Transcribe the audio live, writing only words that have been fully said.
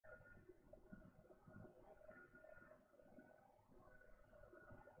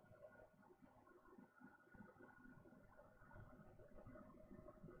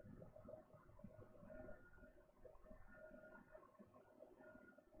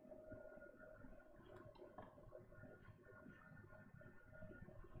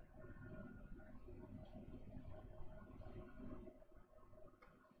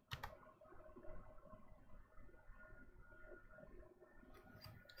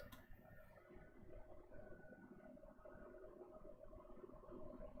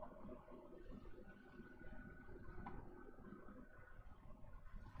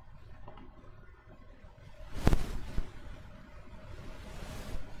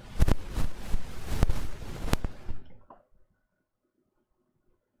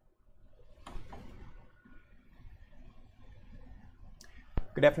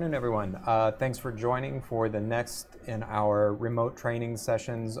Good afternoon, everyone. Thanks for joining for the next in our remote training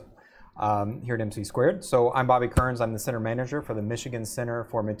sessions here at MC Squared. So I'm Bobby Kearns. I'm the Center Manager for the Michigan Center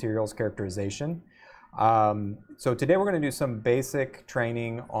for Materials Characterization. So today we're going to do some basic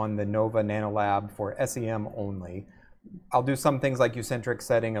training on the NOVA NanoLab for SEM only. I'll do some things like eucentric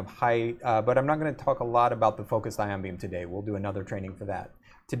setting of height, but I'm not going to talk a lot about the focused ion beam today. We'll do another training for that.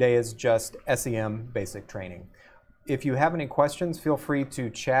 Today is just SEM basic training. If you have any questions, feel free to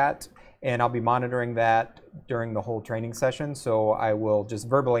chat, and I'll be monitoring that during the whole training session. So I will just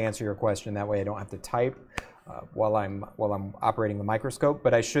verbally answer your question. That way I don't have to type while I'm operating the microscope,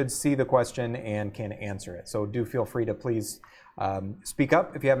 but I should see the question and can answer it. So do feel free to please speak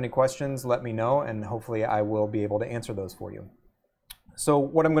up. If you have any questions, let me know, and hopefully I will be able to answer those for you. So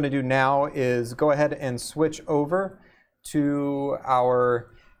what I'm going to do now is go ahead and switch over to our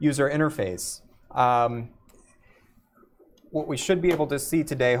user interface. What we should be able to see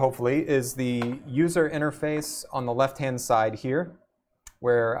today, hopefully, is the user interface on the left-hand side here,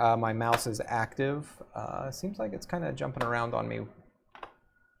 where my mouse is active. Seems like it's kind of jumping around on me.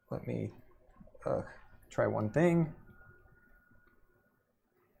 Let me try one thing.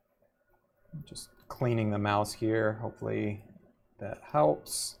 Just cleaning the mouse here. Hopefully that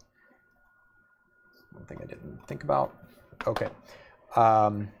helps. One thing I didn't think about. Okay.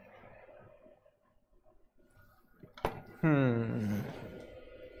 I'm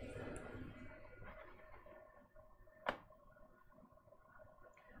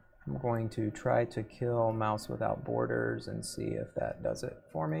going to try to kill mouse without borders and see if that does it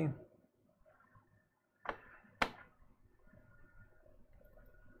for me.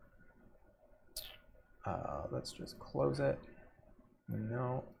 Let's just close it.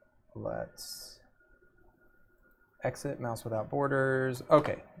 No, let's exit mouse without borders.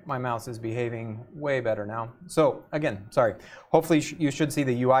 Okay, my mouse is behaving way better now. So again, sorry. Hopefully you should see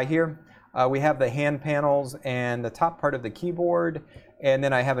the UI here. We have the hand panels and the top part of the keyboard, and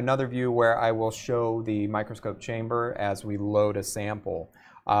then I have another view where I will show the microscope chamber as we load a sample.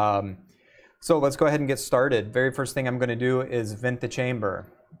 So let's go ahead and get started. Very first thing I'm going to do is vent the chamber.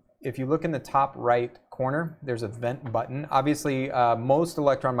 If you look in the top right corner, there's a vent button. Obviously, most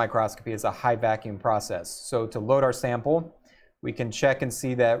electron microscopy is a high vacuum process. So to load our sample, we can check and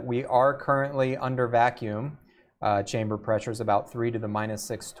see that we are currently under vacuum. Chamber pressure is about 3 to the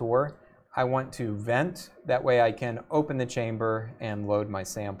 -6 torr. I want to vent. That way I can open the chamber and load my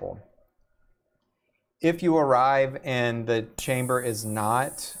sample. If you arrive and the chamber is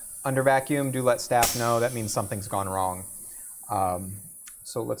not under vacuum, do let staff know. That means something's gone wrong.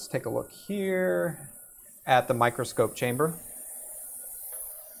 So let's take a look here at the microscope chamber.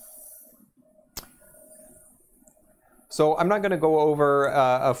 So I'm not going to go over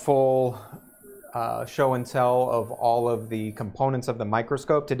a full show and tell of all of the components of the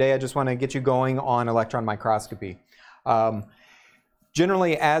microscope. Today I just want to get you going on electron microscopy.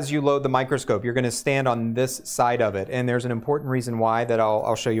 Generally, as you load the microscope, you're going to stand on this side of it, and there's an important reason why that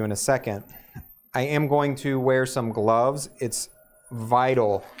I'll show you in a second. I am going to wear some gloves. It's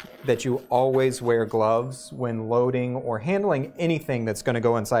vital that you always wear gloves when loading or handling anything that's going to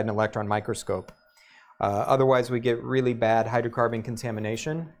go inside an electron microscope. Otherwise, we get really bad hydrocarbon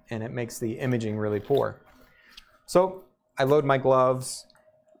contamination, and it makes the imaging really poor. So I load my gloves.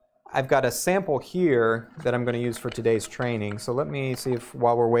 I've got a sample here that I'm going to use for today's training. So let me see if,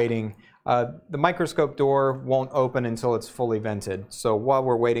 while we're waiting, the microscope door won't open until it's fully vented. So while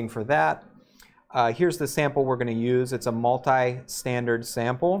we're waiting for that, here's the sample we're going to use. It's a multi-standard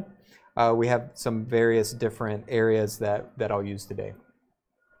sample. We have some various different areas that I'll use today.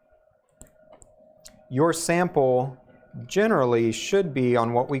 Your sample generally should be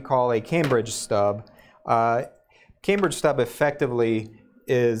on what we call a Cambridge stub. Cambridge stub effectively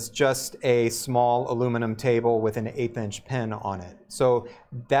is just a small aluminum table with an 1/8" pin on it. So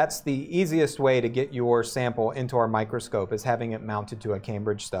that's the easiest way to get your sample into our microscope, is having it mounted to a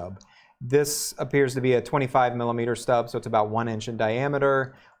Cambridge stub. This appears to be a 25mm stub, so it's about 1 inch in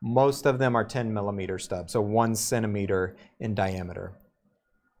diameter. Most of them are 10mm stubs, so 1 centimeter in diameter.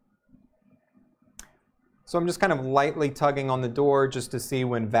 So I'm just kind of lightly tugging on the door just to see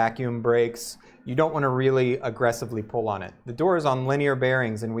when vacuum breaks. You don't want to really aggressively pull on it. The door is on linear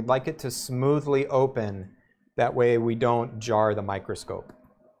bearings, and we'd like it to smoothly open. That way we don't jar the microscope.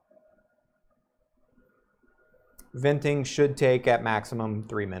 Venting should take at maximum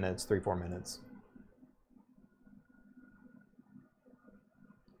 3 minutes, 3-4 minutes.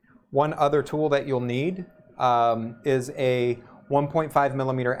 One other tool that you'll need is a 1.5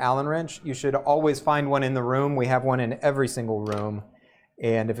 millimeter Allen wrench. You should always find one in the room. We have one in every single room.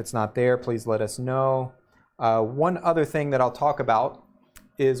 And if it's not there, please let us know. One other thing that I'll talk about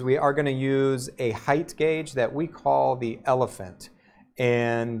is we are going to use a height gauge that we call the elephant.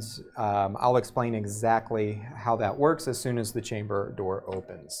 And I'll explain exactly how that works as soon as the chamber door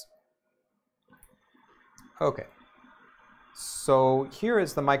opens. Okay. So here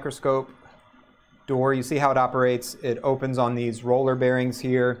is the microscope door. You see how it operates. It opens on these roller bearings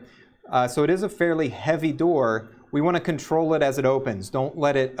here. So it is a fairly heavy door. We want to control it as it opens. Don't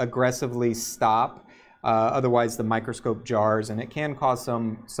let it aggressively stop. Otherwise the microscope jars and it can cause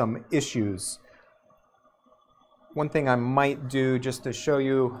some issues. One thing I might do just to show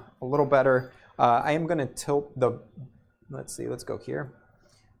you a little better, I am going to tilt the, let's see, let's go here.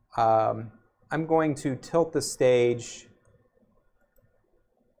 I'm going to tilt the stage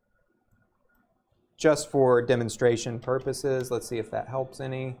just for demonstration purposes. Let's see if that helps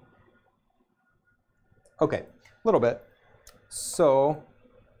any. Okay, a little bit. So,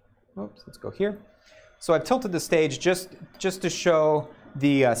 oops, let's go here. So I've tilted the stage just to show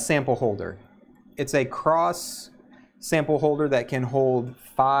the sample holder. It's a cross sample holder that can hold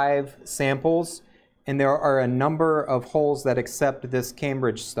 5 samples, and there are a number of holes that accept this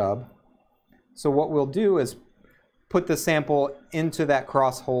Cambridge stub. So what we'll do is put the sample into that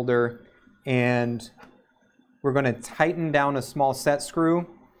cross holder, and we're going to tighten down a small set screw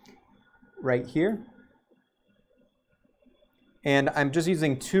right here. And I'm just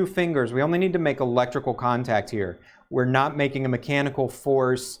using 2 fingers. We only need to make electrical contact here. We're not making a mechanical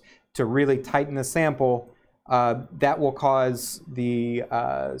force to really tighten the sample. That will cause the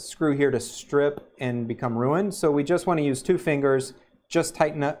screw here to strip and become ruined. So we just want to use 2 fingers, just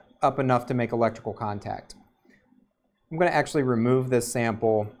tighten it up enough to make electrical contact. I'm going to actually remove this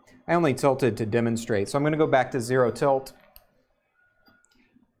sample. I only tilted to demonstrate. So I'm going to go back to 0 tilt.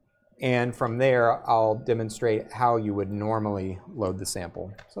 And from there, I'll demonstrate how you would normally load the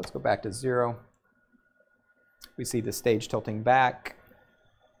sample. So let's go back to 0. We see the stage tilting back.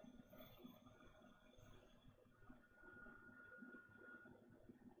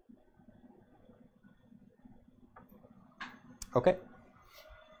 Okay.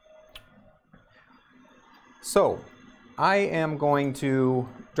 So I am going to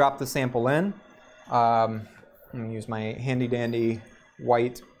drop the sample in. I'm going to use my handy dandy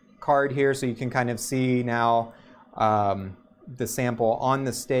white card here so you can kind of see now the sample on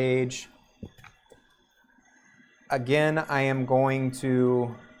the stage. Again, I am going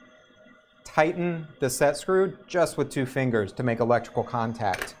to tighten the set screw just with 2 fingers to make electrical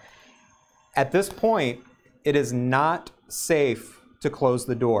contact. At this point, it is not safe to close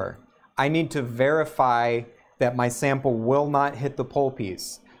the door. I need to verify that my sample will not hit the pole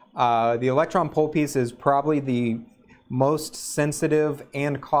piece. The electron pole piece is probably the most sensitive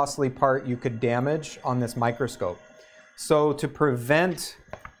and costly part you could damage on this microscope. So to prevent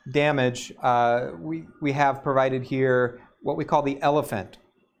damage, we have provided here what we call the elephant.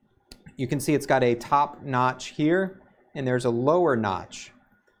 You can see it's got a top notch here, and there's a lower notch.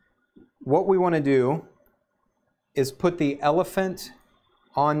 What we want to do is put the elephant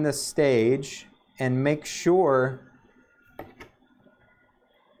on the stage and make sure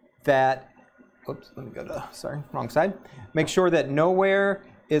that, oops, let me go to, sorry, wrong side. Make sure that nowhere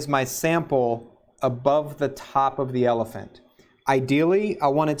is my sample above the top of the elephant. Ideally, I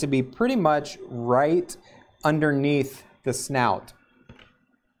want it to be pretty much right underneath the snout.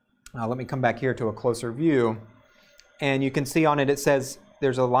 Now let me come back here to a closer view. And you can see on it, it says,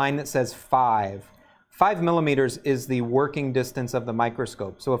 there's a line that says 5. 5 millimeters is the working distance of the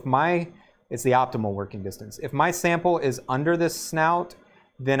microscope. So if it's the optimal working distance. If my sample is under this snout,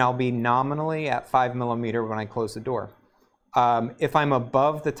 then I'll be nominally at 5 millimeter when I close the door. If I'm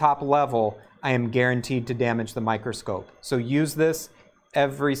above the top level, I am guaranteed to damage the microscope. So use this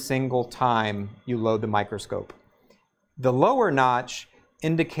every single time you load the microscope. The lower notch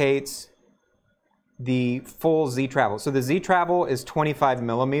indicates the full Z travel. So the Z travel is 25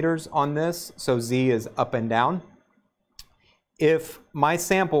 millimeters on this, so Z is up and down. If my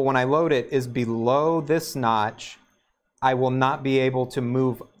sample, when I load it, is below this notch, I will not be able to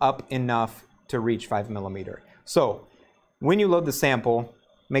move up enough to reach 5 millimeter. So when you load the sample,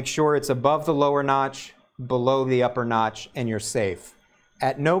 make sure it's above the lower notch, below the upper notch, and you're safe.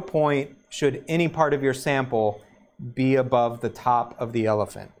 At no point should any part of your sample be above the top of the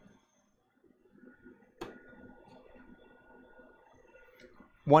elephant.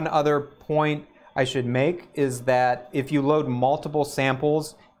 One other point, I should make is that if you load multiple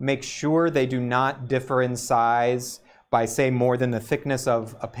samples, make sure they do not differ in size by, say, more than the thickness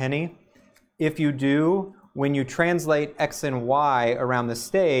of a penny. If you do, when you translate X and Y around the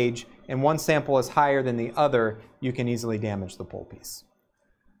stage, and one sample is higher than the other, you can easily damage the pole piece.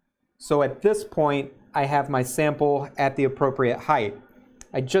 So at this point, I have my sample at the appropriate height.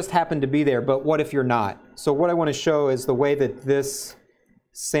 I just happen to be there, but what if you're not? So what I want to show is the way that this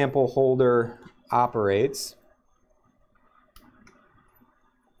sample holder operates.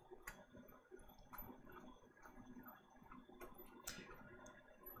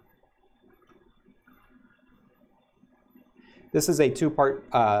 This is a two-part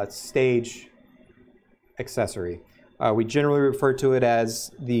stage accessory. We generally refer to it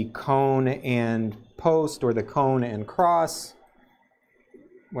as the cone and post, or the cone and cross.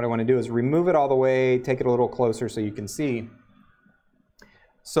 What I want to do is remove it all the way, take it a little closer so you can see.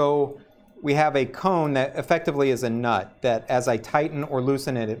 So we have a cone that effectively is a nut that as I tighten or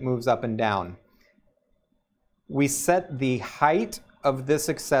loosen it, it moves up and down. We set the height of this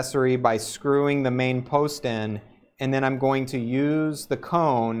accessory by screwing the main post in, and then I'm going to use the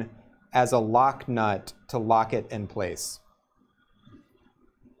cone as a lock nut to lock it in place.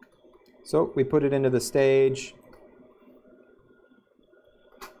 So we put it into the stage.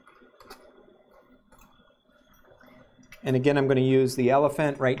 And again, I'm going to use the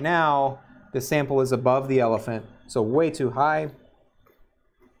elephant. Right now, the sample is above the elephant, so way too high.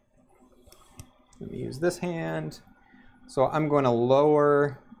 Let me use this hand. So I'm going to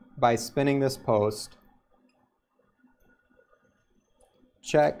lower by spinning this post.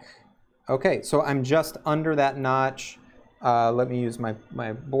 Check. Okay, so I'm just under that notch. Let me use my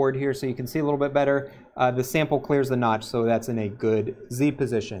board here so you can see a little bit better. The sample clears the notch, so that's in a good Z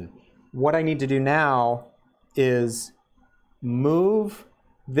position. What I need to do now is move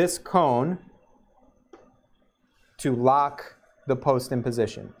this cone to lock the post in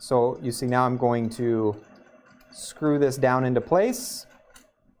position. So you see now I'm going to screw this down into place.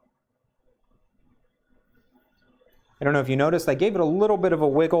 I don't know if you noticed, I gave it a little bit of a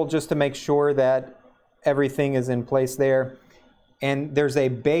wiggle just to make sure that everything is in place there. And there's a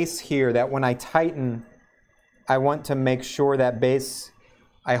base here that when I tighten, I want to make sure that base,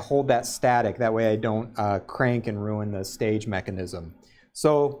 I hold that static. That way I don't crank and ruin the stage mechanism.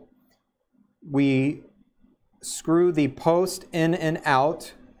 So we screw the post in and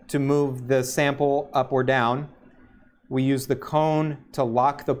out to move the sample up or down. We use the cone to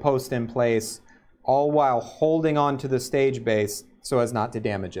lock the post in place, all while holding on to the stage base so as not to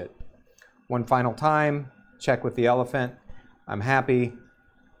damage it. One final time, check with the elephant. I'm happy,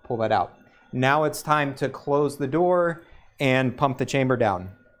 pull that out. Now it's time to close the door and pump the chamber down.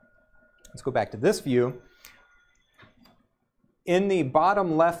 Let's go back to this view. In the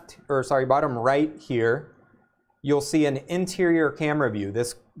bottom left, or sorry, bottom right here, you'll see an interior camera view.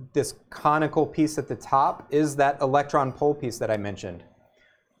 This conical piece at the top is that electron pole piece that I mentioned.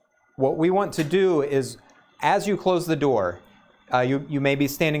 What we want to do is, as you close the door, you may be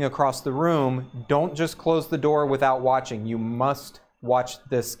standing across the room. Don't just close the door without watching. You must watch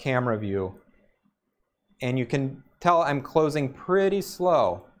this camera view. And you can tell I'm closing pretty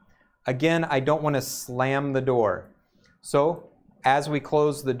slow. Again, I don't want to slam the door. So as we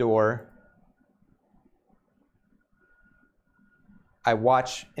close the door, I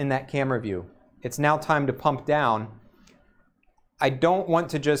watch in that camera view. It's now time to pump down. I don't want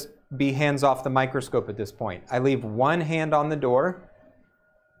to just be hands off the microscope at this point. I leave one hand on the door.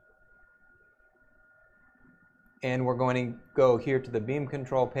 And we're going to go here to the beam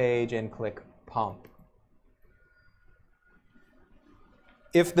control page and click pump.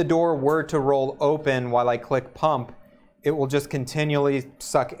 If the door were to roll open while I click pump, it will just continually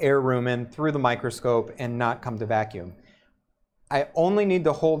suck air room in through the microscope and not come to vacuum. I only need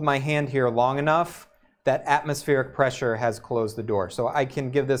to hold my hand here long enough that atmospheric pressure has closed the door. So I can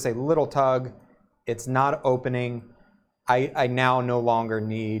give this a little tug. It's not opening. I now no longer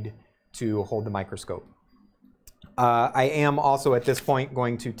need to hold the microscope. I am also at this point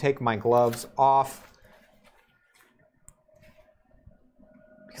going to take my gloves off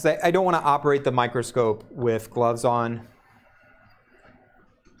because I don't want to operate the microscope with gloves on.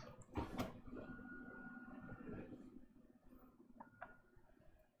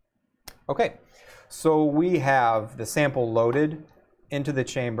 Okay, so we have the sample loaded into the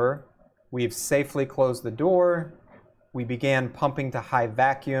chamber. We've safely closed the door. We began pumping to high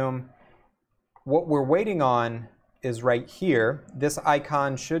vacuum. What we're waiting on is right here. This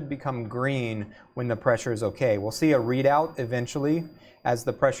icon should become green when the pressure is okay. We'll see a readout eventually. As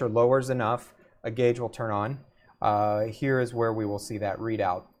the pressure lowers enough, a gauge will turn on. Here is where we will see that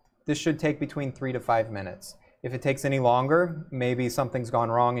readout. this should take between 3 to 5 minutes. If it takes any longer, maybe something's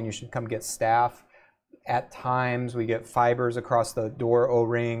gone wrong and you should come get staff. At times we get fibers across the door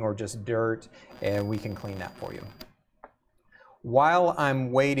O-ring or just dirt, and we can clean that for you. While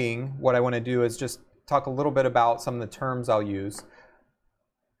I'm waiting, what I want to do is just talk a little bit about some of the terms I'll use.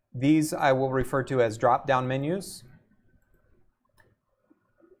 These I will refer to as drop-down menus.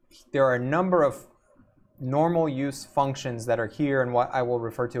 There are a number of normal use functions that are here in what I will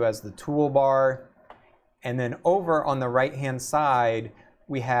refer to as the toolbar. And then over on the right-hand side,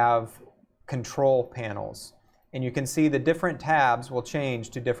 we have control panels. And you can see the different tabs will change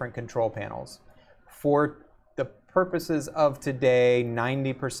to different control panels. For the purposes of today,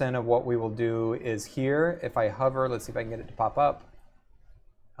 90% of what we will do is here. If I hover, let's see if I can get it to pop up.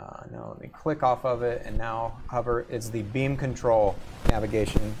 No, let me click off of it and now hover. It's the beam control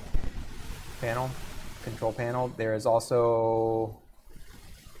navigation panel, control panel. There is also,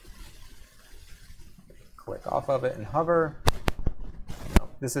 click off of it and hover. No,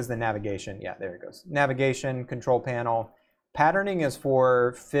 this is the navigation. Yeah, there it goes. Navigation, control panel. Patterning is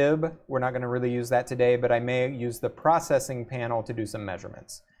for FIB. We're not going to really use that today, but I may use the processing panel to do some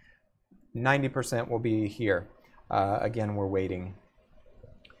measurements. 90% will be here. Again, we're waiting.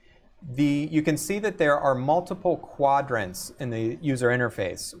 You can see that there are multiple quadrants in the user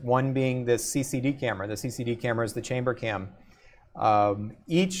interface, one being this CCD camera. The CCD camera is the chamber cam.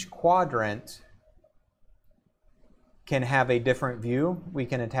 Each quadrant can have a different view. We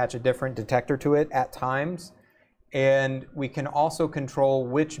can attach a different detector to it at times. And we can also control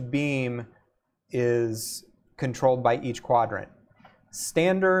which beam is controlled by each quadrant.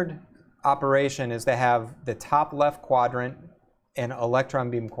 Standard operation is to have the top left quadrant an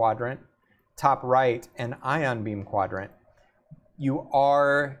electron beam quadrant, top right an ion beam quadrant. You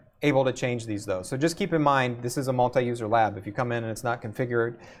are able to change these though. So just keep in mind, this is a multi-user lab. If you come in and it's not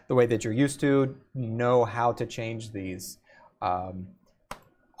configured the way that you're used to, know how to change these.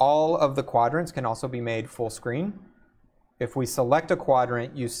 All of the quadrants can also be made full screen. If we select a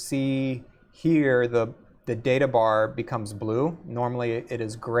quadrant, you see here the data bar becomes blue. Normally it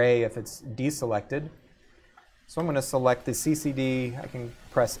is gray if it's deselected. So I'm going to select the CCD. I can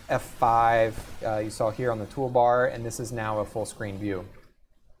press F5, you saw here on the toolbar, and this is now a full screen view.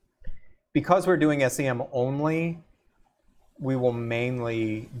 Because we're doing SEM only, we will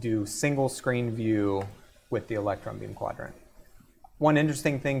mainly do single screen view with the electron beam quadrant. One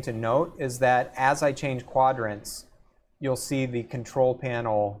interesting thing to note is that as I change quadrants, you'll see the control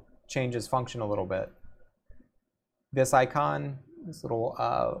panel changes function a little bit. This icon, this little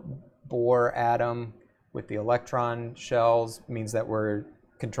Bohr atom with the electron shells means that we're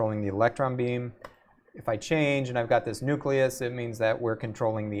controlling the electron beam. If I change and I've got this nucleus, it means that we're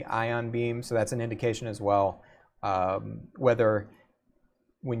controlling the ion beam. So that's an indication as well, whether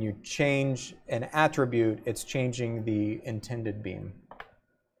when you change an attribute, it's changing the intended beam.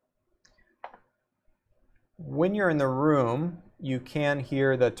 When you're in the room, you can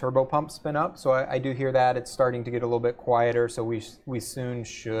hear the turbo pump spin up. So I do hear that. It's starting to get a little bit quieter, so we soon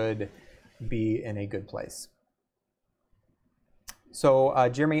should be in a good place. So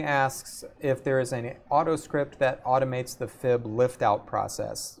Jeremy asks if there is an auto script that automates the FIB lift-out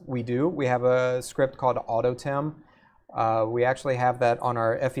process. We do. We have a script called AutoTem. We actually have that on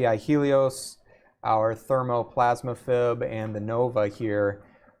our FEI Helios, our thermoplasma FIB, and the Nova here.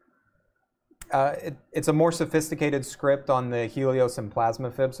 It's a more sophisticated script on the Helios and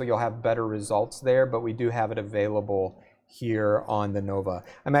plasma FIB, so you'll have better results there, but we do have it available here on the Nova.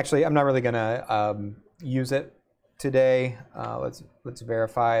 I'm not really going to use it today. Let's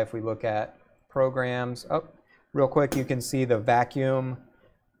verify. If we look at programs, real quick, you can see the vacuum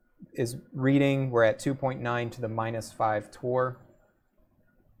is reading. We're at 2.9 to the -5 torr.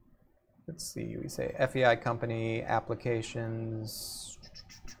 Let's see, we say FEI company, applications,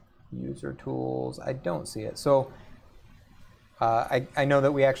 user tools. I don't see it. So I know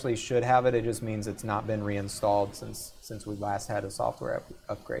that we actually should have it. It just means it's not been reinstalled since we last had a software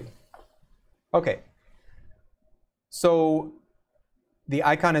upgrade. Okay. So the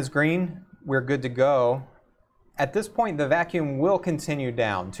icon is green. We're good to go. At this point, the vacuum will continue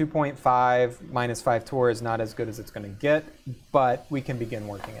down. 2.5 -5 torr is not as good as it's going to get, but we can begin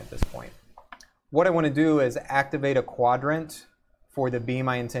working at this point. What I want to do is activate a quadrant for the beam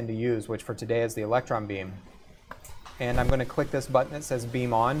I intend to use, which for today is the electron beam. And I'm going to click this button that says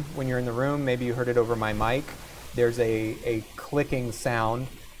beam on. When you're in the room, maybe you heard it over my mic, there's a clicking sound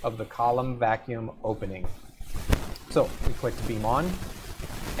of the column vacuum opening. So we clicked beam on.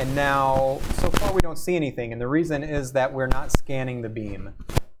 And now, so far we don't see anything. And the reason is that we're not scanning the beam.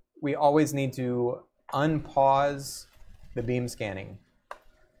 We always need to unpause the beam scanning.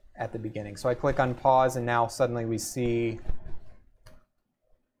 at the beginning. So I click on pause, and now suddenly we see,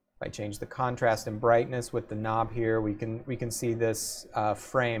 if I change the contrast and brightness with the knob here, we can see this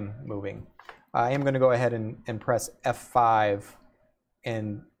frame moving. I am going to go ahead and press F5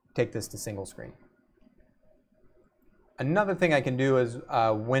 and take this to single screen. Another thing I can do is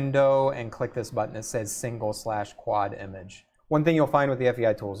window and click this button that says single/quad image. One thing you'll find with the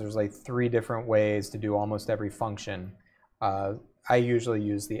FEI tools, there's like 3 different ways to do almost every function. I usually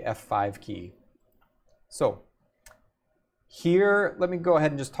use the F5 key. So here, let me go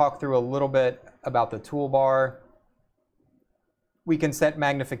ahead and just talk through a little bit about the toolbar. We can set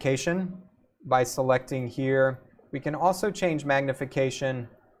magnification by selecting here. We can also change magnification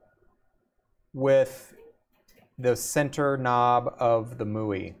with the center knob of the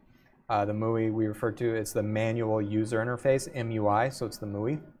MUI. The MUI we refer to as the manual user interface, MUI, so it's the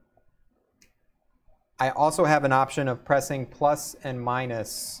MUI. I also have an option of pressing plus and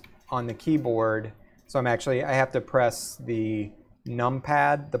minus on the keyboard. So I have to press the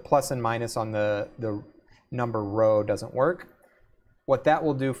numpad. The plus and minus on the number row doesn't work. What that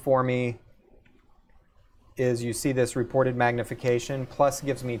will do for me is you see this reported magnification. Plus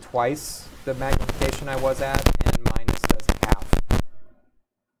gives me twice the magnification I was at, and minus does half.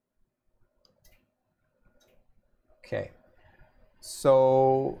 Okay,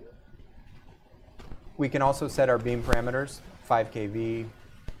 so we can also set our beam parameters, 5 kV,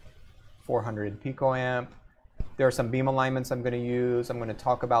 400 picoamp. There are some beam alignments I'm going to use. I'm going to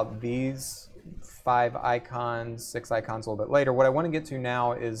talk about these 5 icons, 6 icons a little bit later. What I want to get to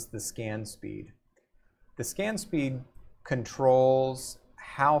now is the scan speed. The scan speed controls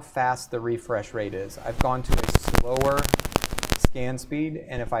how fast the refresh rate is. I've gone to a slower scan speed,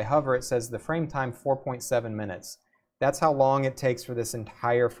 and if I hover, it says the frame time 4.7 minutes. That's how long it takes for this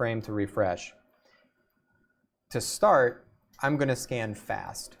entire frame to refresh. To start, I'm going to scan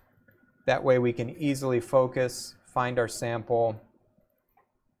fast. That way we can easily focus, find our sample.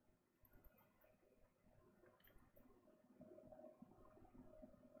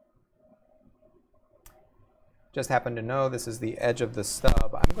 Just happen to know this is the edge of the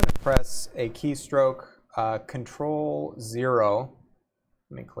stub. I'm going to press a keystroke, Control 0.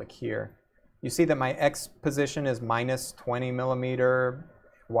 Let me click here. You see that my X position is minus 20 millimeter,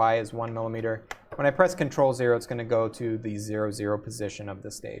 Y is 1 millimeter. When I press Control 0, it's going to go to the 0, 0 position of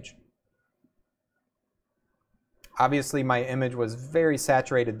the stage. Obviously, my image was very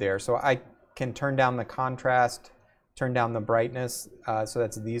saturated there, so I can turn down the contrast, turn down the brightness, so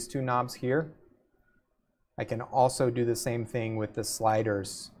that's these 2 knobs here. I can also do the same thing with the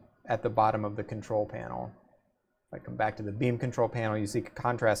sliders at the bottom of the control panel. If I come back to the beam control panel, you see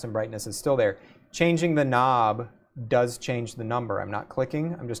contrast and brightness is still there. Changing the knob does change the number. I'm not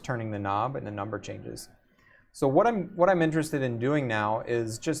clicking, I'm just turning the knob and the number changes. So what I'm interested in doing now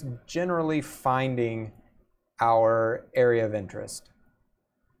is just generally finding our area of interest.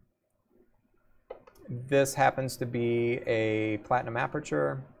 This happens to be a platinum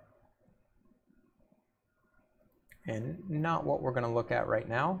aperture, and not what we're going to look at right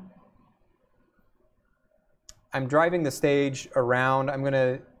now. I'm driving the stage around. I'm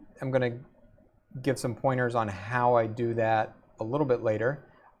going to give some pointers on how I do that a little bit later.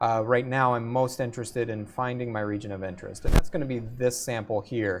 Right now, I'm most interested in finding my region of interest, and that's going to be this sample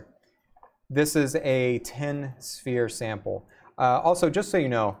here. This is a 10-sphere sample. Also, just so you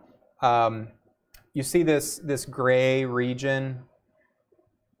know, you see this gray region.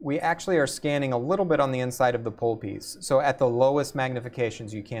 We actually are scanning a little bit on the inside of the pole piece. So at the lowest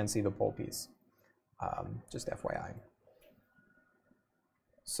magnifications, you can see the pole piece. Just FYI.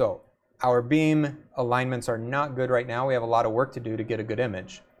 So our beam alignments are not good right now. We have a lot of work to do to get a good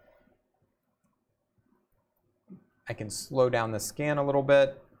image. I can slow down the scan a little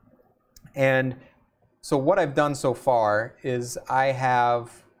bit. And so what I've done so far is I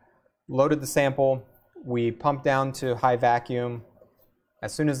have loaded the sample. We pumped down to high vacuum.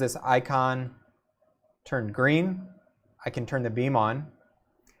 As soon as this icon turned green, I can turn the beam on.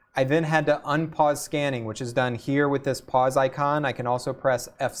 I then had to unpause scanning, which is done here with this pause icon. I can also press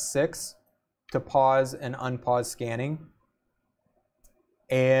F6 to pause and unpause scanning.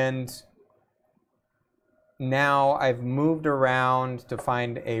 And now I've moved around to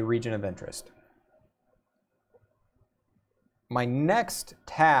find a region of interest. My next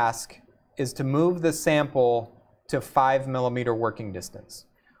task is to move the sample to 5 millimeter working distance.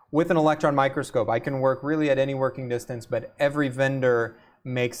 With an electron microscope, I can work really at any working distance, but every vendor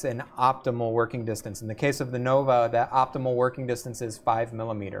makes an optimal working distance. In the case of the Nova, that optimal working distance is 5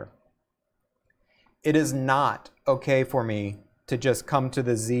 millimeter. It is not okay for me to just come to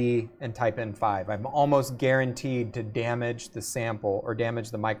the Z and type in 5. I'm almost guaranteed to damage the sample or damage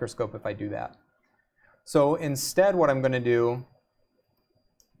the microscope if I do that. So instead what I'm going to do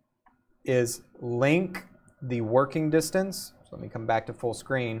is link the working distance. So let me come back to full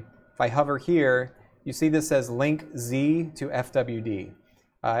screen. If I hover here, you see this says link Z to FWD.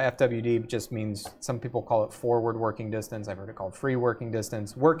 FWD just means, some people call it forward working distance. I've heard it called free working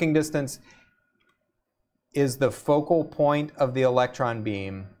distance. Working distance is the focal point of the electron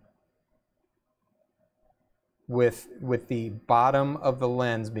beam with the bottom of the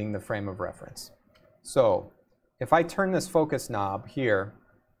lens being the frame of reference. So if I turn this focus knob here,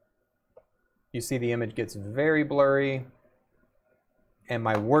 you see the image gets very blurry, and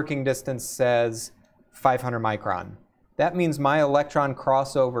my working distance says 500 micron. That means my electron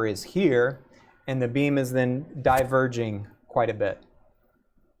crossover is here, and the beam is then diverging quite a bit.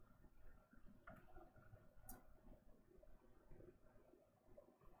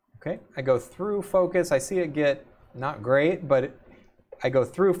 Okay, I go through focus. I see it get not great, but I go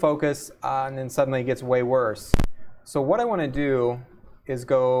through focus, and then suddenly it gets way worse. So what I want to do is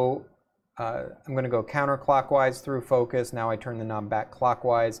go, I'm going to go counterclockwise through focus. Now I turn the knob back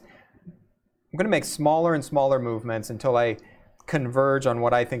clockwise. I'm going to make smaller and smaller movements until I converge on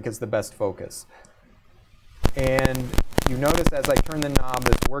what I think is the best focus. And you notice as I turn the knob,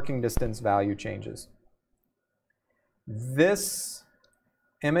 this working distance value changes. This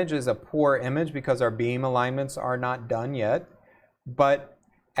image is a poor image because our beam alignments are not done yet. But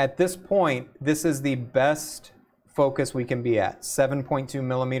at this point, this is the best focus we can be at. 7.2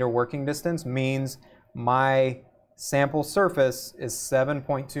 millimeter working distance means my sample surface is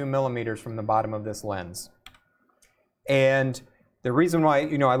 7.2 millimeters from the bottom of this lens. And the reason why,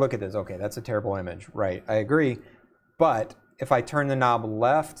 I look at this, okay, that's a terrible image, right? I agree. But if I turn the knob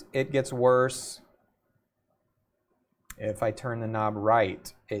left, it gets worse. If I turn the knob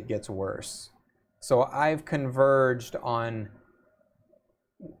right, it gets worse. So I've converged on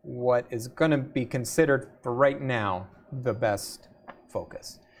what is going to be considered for right now the best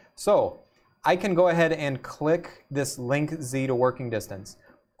focus. So I can go ahead and click this link Z to working distance.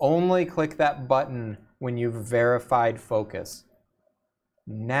 Only click that button when you've verified focus.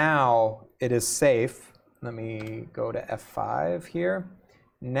 Now it is safe. Let me go to F5 here.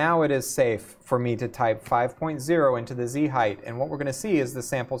 Now it is safe for me to type 5.0 into the Z height, and what we're going to see is the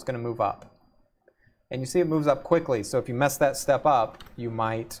sample is going to move up. And you see it moves up quickly, so if you mess that step up, you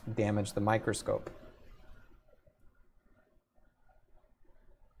might damage the microscope.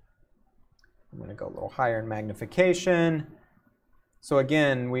 I'm going to go a little higher in magnification. So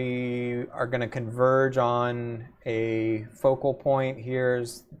again, we are going to converge on a focal point.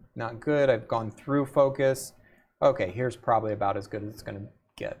 Here's not good. I've gone through focus. Okay, here's probably about as good as it's going to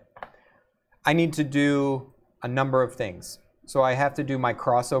get. I need to do a number of things. So I have to do my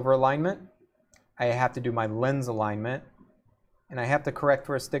crossover alignment. I have to do my lens alignment. And I have to correct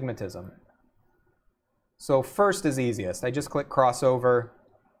for astigmatism. So first is easiest. I just click crossover.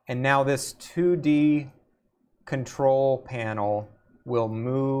 And now this 2D control panel will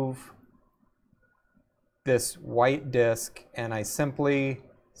move this white disk, and I simply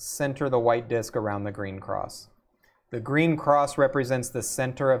center the white disk around the green cross. The green cross represents the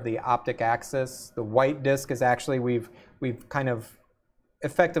center of the optic axis. The white disk is actually, we've kind of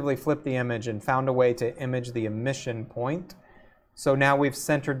effectively flipped the image and found a way to image the emission point. So now we've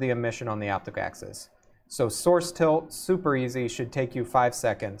centered the emission on the optic axis. So source tilt, super easy, should take you 5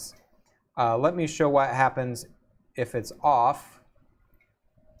 seconds. Let me show what happens if it's off.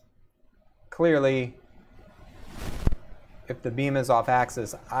 Clearly, if the beam is off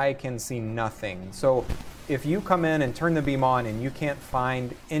axis, I can see nothing. So if you come in and turn the beam on and you can't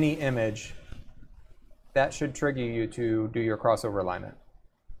find any image, that should trigger you to do your crossover alignment.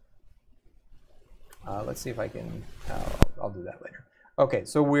 Let's see if I can, I'll do that later. Okay,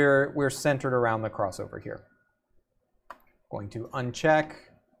 so we're centered around the crossover here. Going to uncheck.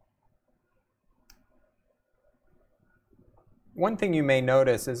 One thing you may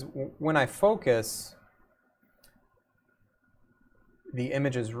notice is when I focus, the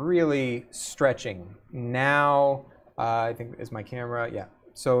image is really stretching. Now, I think, is my camera? Yeah.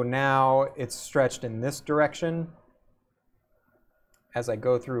 So now it's stretched in this direction. As I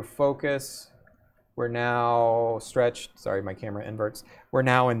go through focus, we're now stretched. Sorry, my camera inverts. We're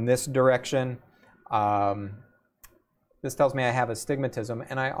now in this direction. This tells me I have astigmatism,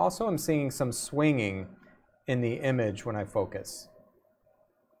 and I also am seeing some swinging in the image when I focus.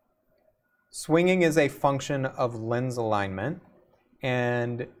 Swinging is a function of lens alignment,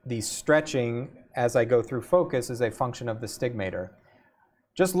 and the stretching as I go through focus is a function of the stigmator.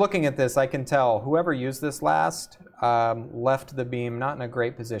 Just looking at this, I can tell whoever used this last left the beam not in a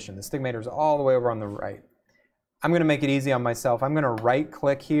great position. The stigmator is all the way over on the right. I'm going to make it easy on myself. I'm going to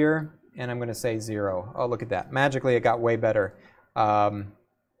right-click here, and I'm going to say 0. Oh, look at that. Magically, it got way better. The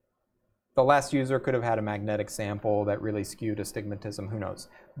last user could have had a magnetic sample that really skewed astigmatism. Who knows?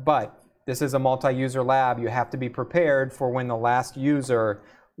 But this is a multi-user lab. You have to be prepared for when the last user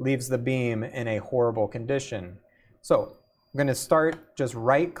leaves the beam in a horrible condition. So I'm going to start, just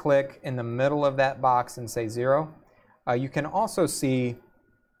right-click in the middle of that box and say 0. You can also see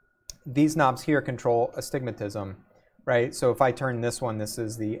these knobs here control astigmatism, right? So if I turn this one, this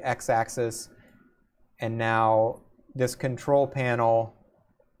is the x-axis, and now this control panel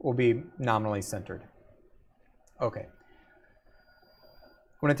will be nominally centered. Okay.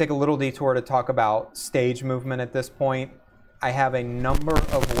 I'm going to take a little detour to talk about stage movement at this point. I have a number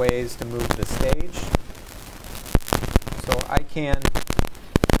of ways to move the stage. So I can,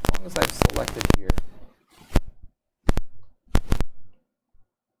 as long as I've selected here,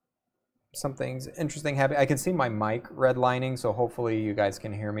 something's interesting happening. I can see my mic redlining, so hopefully you guys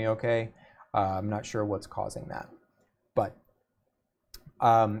can hear me okay. I'm not sure what's causing that. But,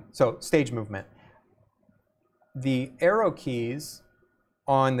 so stage movement. The arrow keys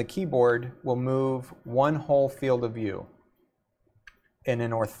on the keyboard will move one whole field of view in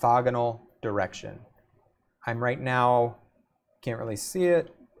an orthogonal direction. I'm right now, can't really see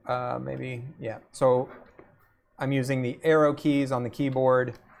it, maybe, yeah. So I'm using the arrow keys on the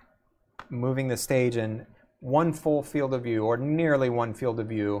keyboard, moving the stage in one full field of view, or nearly one field of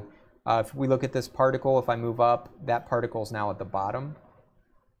view. If we look at this particle, if I move up, that particle is now at the bottom.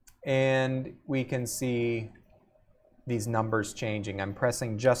 And we can see these numbers changing. I'm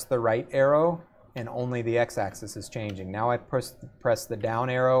pressing just the right arrow, and only the x-axis is changing. Now I press the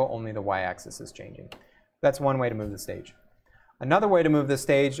down arrow, only the y-axis is changing. That's one way to move the stage. Another way to move the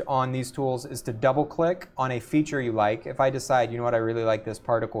stage on these tools is to double-click on a feature you like. If I decide, you know what, I really like this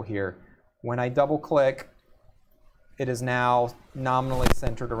particle here, when I double-click, it is now nominally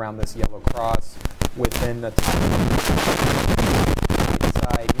centered around this yellow cross within the top. You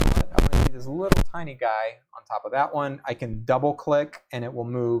know what, I want to see this little tiny guy on top of that one. I can double click and it will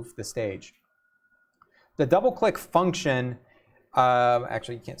move the stage. The double click function,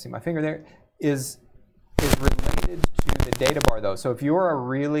 actually you can't see my finger there, is related to the data bar though. So if you are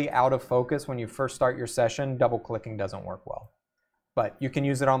really out of focus when you first start your session, double clicking doesn't work well. But you can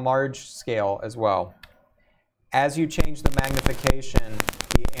use it on large scale as well. As you change the magnification,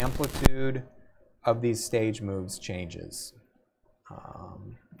 the amplitude of these stage moves changes.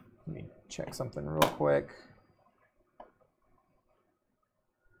 Let me check something real quick.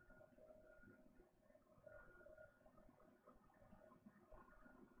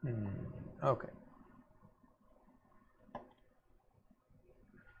 Okay.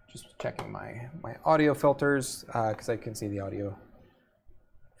 Just checking my audio filters because I can see the audio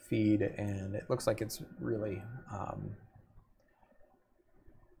feed, and it looks like it's really,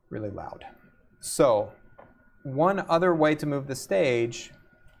 really loud. So one other way to move the stage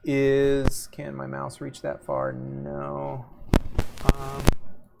is, can my mouse reach that far? No.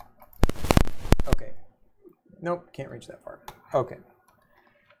 Okay. Nope, can't reach that far. Okay.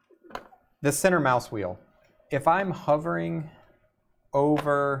 The center mouse wheel. If I'm hovering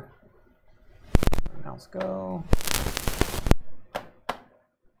over, mouse go.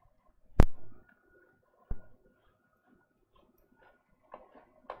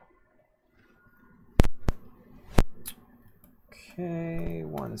 Okay,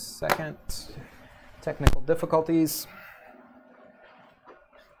 1 second. Technical difficulties.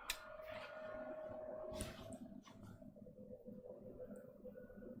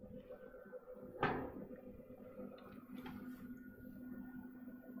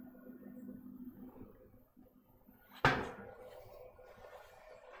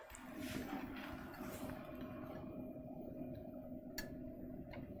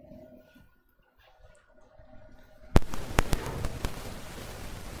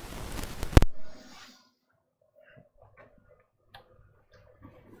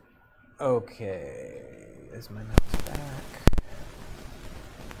 Okay, is my mouse back?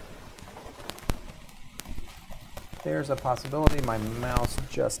 There's a possibility my mouse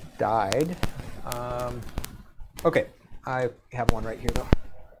just died. Okay, I have one right here though.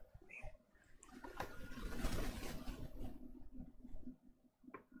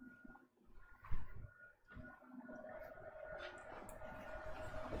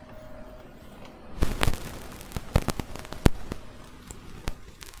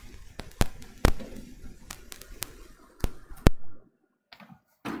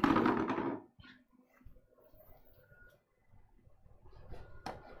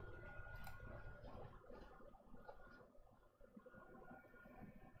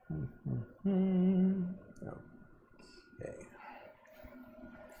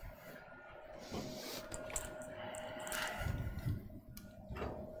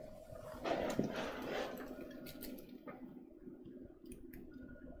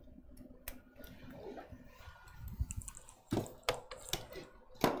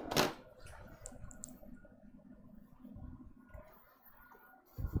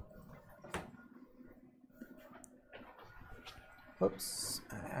 Oops,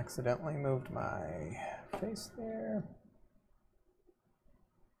 I accidentally moved my face there.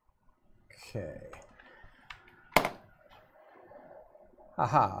 Okay.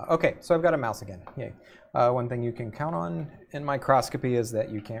 Aha, okay, so I've got a mouse again, yay. One thing you can count on in microscopy is that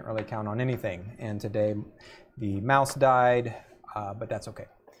you can't really count on anything. And today the mouse died, but that's okay.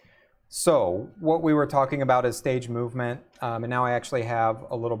 So what we were talking about is stage movement, and now I actually have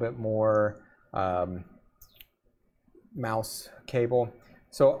a little bit more mouse cable.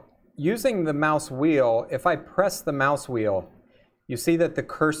 So using the mouse wheel, if I press the mouse wheel, you see that the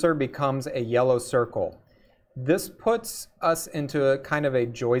cursor becomes a yellow circle. This puts us into a kind of a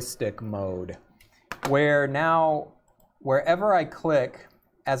joystick mode, where now wherever I click,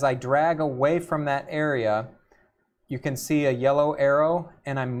 as I drag away from that area, you can see a yellow arrow,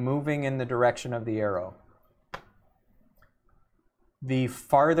 and I'm moving in the direction of the arrow. The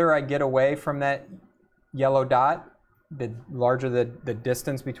farther I get away from that yellow dot, the larger the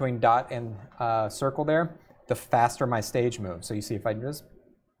distance between dot and circle there, the faster my stage moves. So you see if I just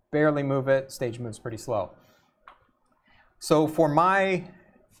barely move it, stage moves pretty slow. So for my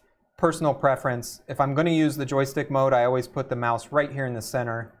personal preference, if I'm going to use the joystick mode, I always put the mouse right here in the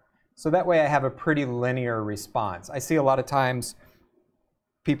center. So that way I have a pretty linear response. I see a lot of times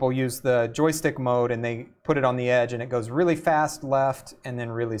people use the joystick mode and they put it on the edge and it goes really fast left and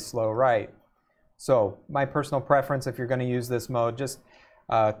then really slow right. So my personal preference, if you're going to use this mode, just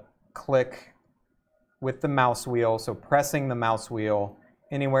click with the mouse wheel, so pressing the mouse wheel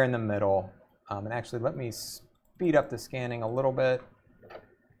anywhere in the middle. And actually let me speed up the scanning a little bit.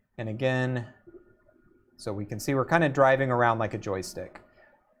 And again, so we can see we're kind of driving around like a joystick.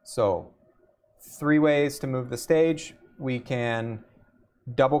 So 3 ways to move the stage. We can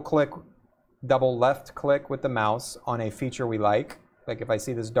double left click with the mouse on a feature we like. Like if I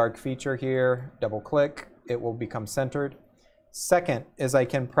see this dark feature here, double click, it will become centered. Second is I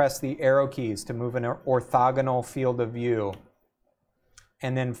can press the arrow keys to move an orthogonal field of view.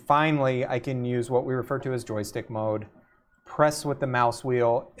 And then finally, I can use what we refer to as joystick mode, press with the mouse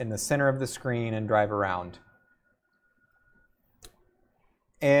wheel in the center of the screen and drive around.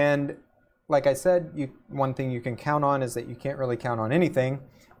 And like I said, one thing you can count on is that you can't really count on anything.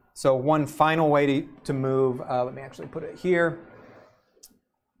 So one final way to move, let me actually put it here.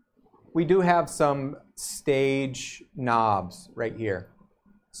 We do have some stage knobs right here.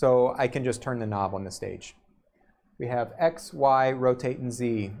 So I can just turn the knob on the stage. We have X, Y, rotate, and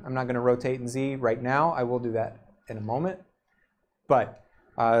Z. I'm not going to rotate in Z right now. I will do that in a moment. But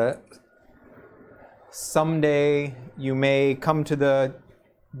someday you may come to the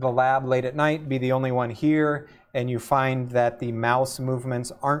lab late at night, be the only one here, and you find that the mouse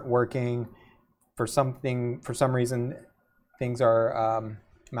movements aren't working for some reason. Things are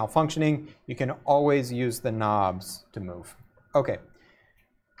malfunctioning. You can always use the knobs to move. Okay.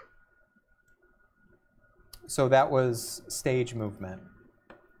 So that was stage movement.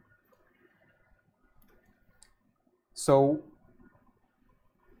 So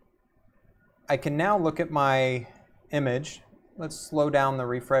I can now look at my image. Let's slow down the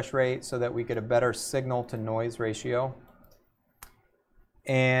refresh rate so that we get a better signal to noise ratio.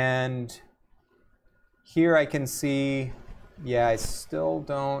 And here I can see, yeah, I still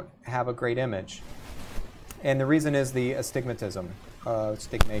don't have a great image. And the reason is the astigmatism,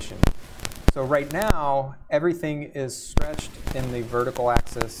 stagnation. So right now, everything is stretched in the vertical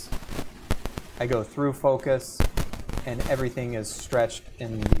axis. I go through focus, and everything is stretched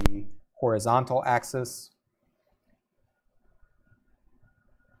in the horizontal axis.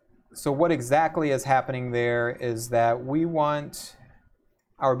 So what exactly is happening there is that we want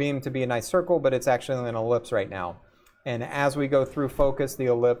our beam to be a nice circle, but it's actually an ellipse right now. And as we go through focus, the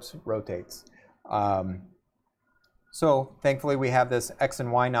ellipse rotates. So thankfully, we have this X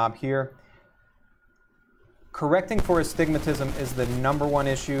and Y knob here. Correcting for astigmatism is the #1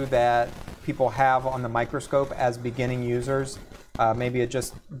 issue that people have on the microscope as beginning users. Maybe it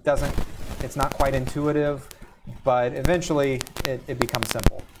just doesn't, it's not quite intuitive, but eventually it becomes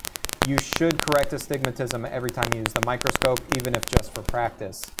simple. You should correct astigmatism every time you use the microscope, even if just for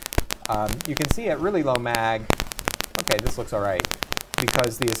practice. You can see at really low mag, okay, this looks all right,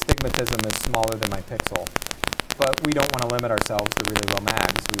 because the astigmatism is smaller than my pixel. But we don't want to limit ourselves to really low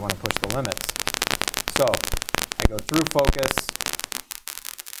mags. We want to push the limits. So I go through focus.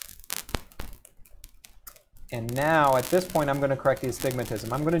 And now, at this point, I'm going to correct the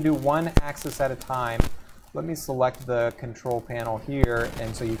astigmatism. I'm going to do one axis at a time. Let me select the control panel here,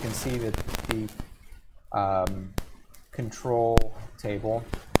 and so you can see the control table.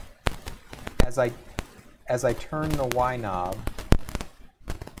 As I turn the Y knob,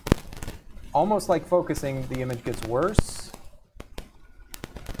 almost like focusing, the image gets worse,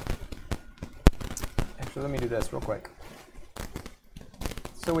 So let me do this real quick.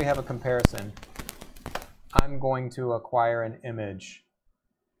 So we have a comparison. I'm going to acquire an image.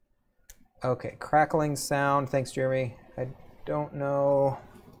 Okay, crackling sound. Thanks, Jeremy. I don't know.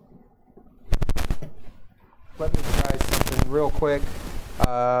 Let me try something real quick.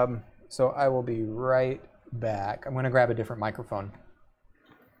 So I will be right back. I'm going to grab a different microphone.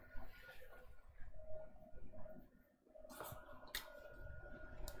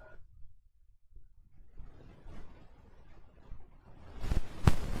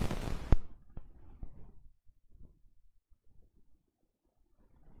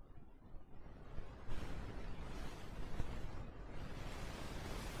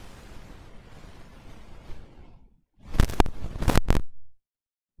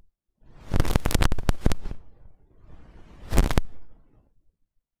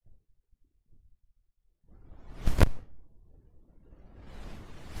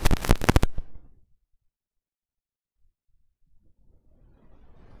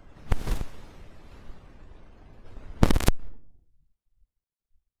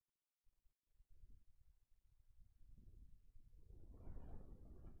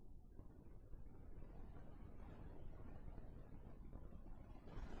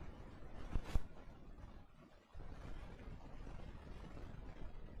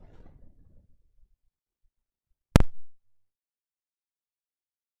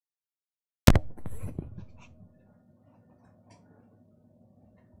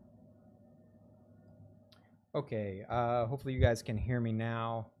 Okay, hopefully you guys can hear me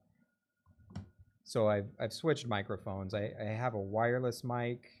now. So I've switched microphones. I have a wireless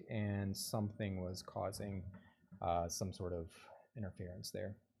mic, and something was causing some sort of interference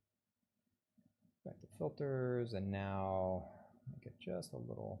there. Back to filters, and now make it just a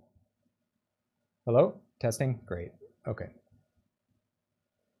little. Hello? Testing? Great. Okay.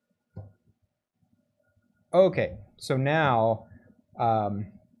 Okay, so now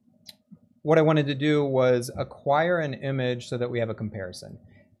what I wanted to do was acquire an image so that we have a comparison.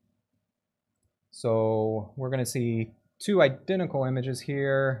 So we're going to see two identical images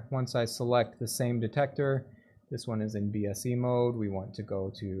here. Once I select the same detector, this one is in BSE mode. We want to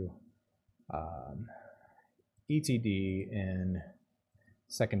go to ETD in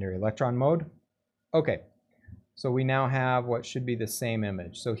secondary electron mode. Okay, so we now have what should be the same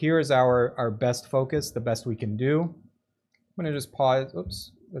image. So here is our best focus, the best we can do. I'm going to just pause.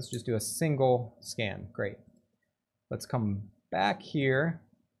 Oops. Let's just do a single scan. Great. Let's come back here.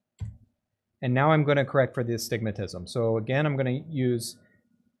 And now I'm going to correct for the astigmatism. So again, I'm going to use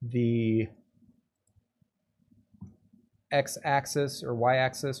the x-axis or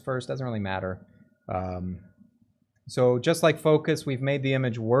y-axis first. Doesn't really matter. So just like focus, we've made the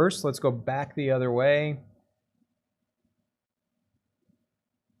image worse. Let's go back the other way.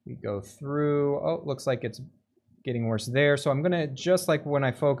 We go through. Oh, looks like it's getting worse there. So I'm going to, just like when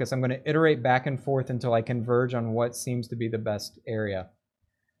I focus, I'm going to iterate back and forth until I converge on what seems to be the best area.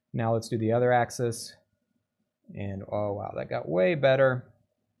 Now let's do the other axis. And oh wow, that got way better.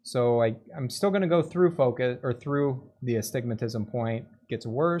 So I'm still going to go through focus, or through the astigmatism point. Gets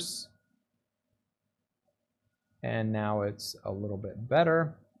worse. And now it's a little bit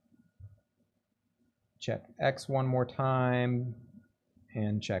better. Check X one more time.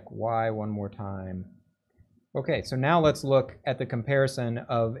 And check Y one more time. Okay, so now let's look at the comparison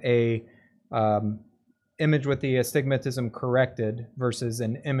of a image with the astigmatism corrected versus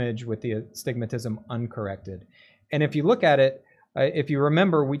an image with the astigmatism uncorrected. And if you look at it, if you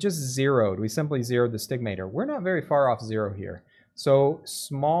remember, we just zeroed. We simply zeroed the stigmator. We're not very far off zero here. So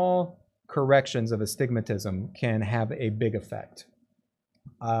small corrections of astigmatism can have a big effect.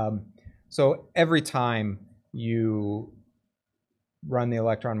 So every time you run the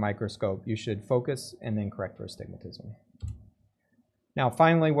electron microscope, you should focus and then correct for astigmatism. Now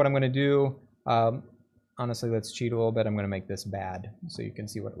finally, what I'm going to do, honestly, let's cheat a little bit. I'm going to make this bad so you can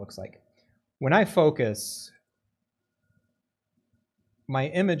see what it looks like. When I focus, my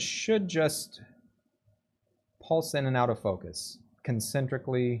image should just pulse in and out of focus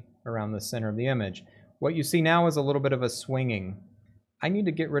concentrically around the center of the image. What you see now is a little bit of a swinging. I need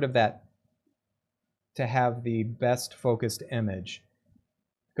to get rid of that to have the best focused image,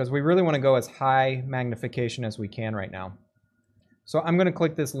 because we really want to go as high magnification as we can right now. So I'm going to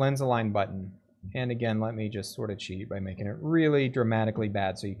click this lens align button. And again, let me just sort of cheat by making it really dramatically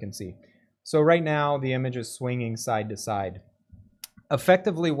bad so you can see. So right now, the image is swinging side to side.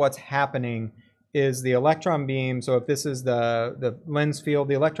 Effectively, what's happening is the electron beam, so if this is the lens field,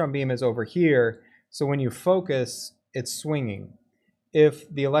 the electron beam is over here. So when you focus, it's swinging.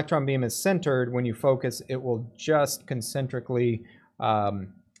 If the electron beam is centered, when you focus, it will just concentrically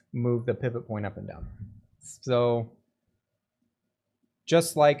move the pivot point up and down. So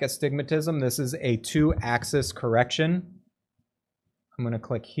just like astigmatism, this is a 2-axis correction. I'm going to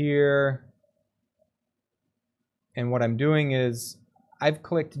click here. And what I'm doing is I've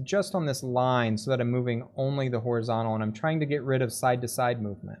clicked just on this line so that I'm moving only the horizontal, and I'm trying to get rid of side-to-side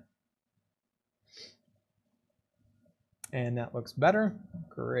movement. And that looks better.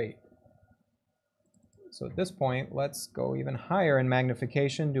 Great. So at this point, let's go even higher in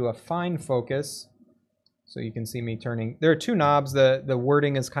magnification, do a fine focus. So you can see me turning. There are two knobs. The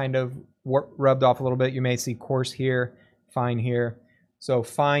wording is kind of rubbed off a little bit. You may see coarse here, fine here. So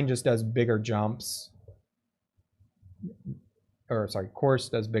fine just does bigger jumps. Or sorry, coarse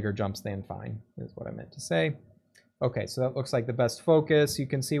does bigger jumps than fine, is what I meant to say. Okay, so that looks like the best focus. You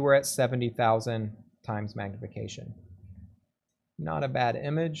can see we're at 70,000 times magnification. Not a bad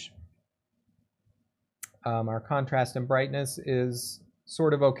image. Our contrast and brightness is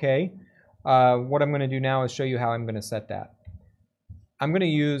sort of okay. What I'm going to do now is show you how I'm going to set that. I'm going to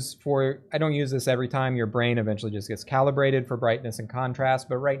use I don't use this every time. Your brain eventually just gets calibrated for brightness and contrast,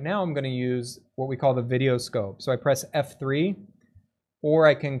 but right now I'm going to use what we call the video scope. So I press F3, or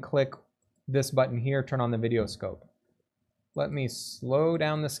I can click this button here, turn on the video scope. Let me slow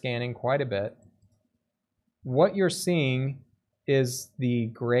down the scanning quite a bit. What you're seeing is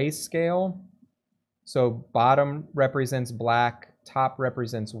the grayscale. So bottom represents black, top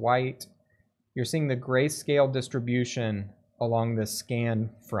represents white. You're seeing the grayscale distribution along the scan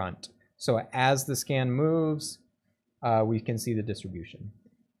front. So as the scan moves, we can see the distribution.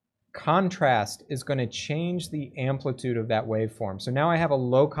 Contrast is going to change the amplitude of that waveform. So now I have a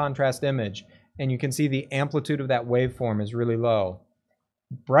low contrast image, and you can see the amplitude of that waveform is really low.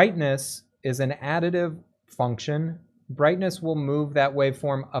 Brightness is an additive function. Brightness will move that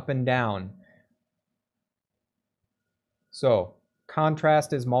waveform up and down. So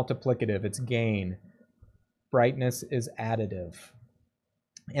contrast is multiplicative, it's gain. Brightness is additive.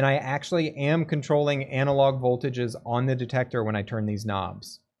 And I actually am controlling analog voltages on the detector when I turn these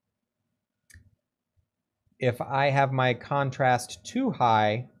knobs. If I have my contrast too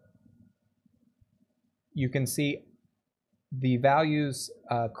high, you can see the values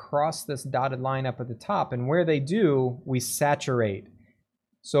cross this dotted line up at the top, and where they do, we saturate.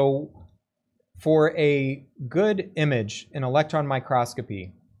 So for a good image in electron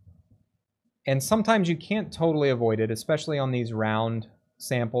microscopy, and sometimes you can't totally avoid it, especially on these round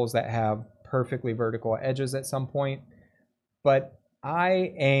samples that have perfectly vertical edges at some point, but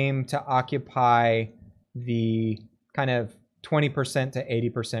I aim to occupy the kind of 20% to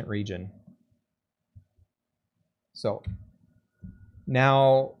 80% region. So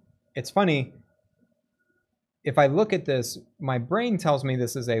now it's funny, if I look at this, my brain tells me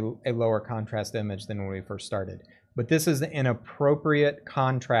this is a lower contrast image than when we first started, but this is an appropriate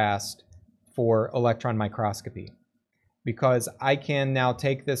contrast for electron microscopy, because I can now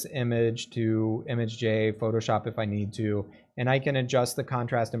take this image to Image J, Photoshop if I need to, and I can adjust the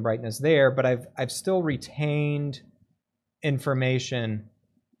contrast and brightness there, but I've still retained information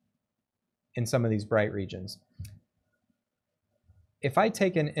in some of these bright regions. If I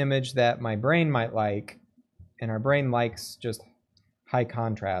take an image that my brain might like, and our brain likes just high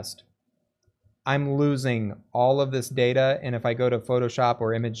contrast, I'm losing all of this data, and if I go to Photoshop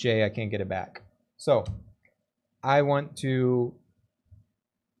or Image J, I can't get it back. So I want to,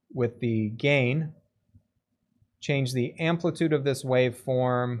 with the gain, change the amplitude of this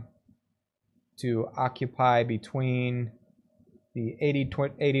waveform to occupy between the 80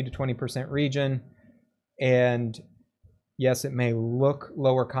 to 20% region. And yes, it may look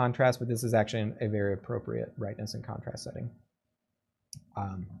lower contrast, but this is actually a very appropriate brightness and contrast setting.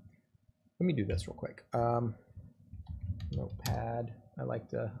 Let me do this real quick. Notepad. I like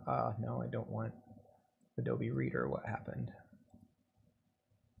to, no, I don't want Adobe Reader. What happened?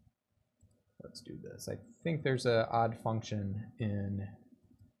 Let's do this. I think there's an odd function in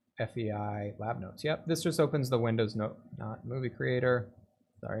FEI lab notes. Yep, this just opens the Windows note, not Movie Creator.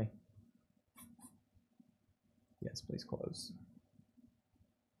 Sorry. Yes, please close.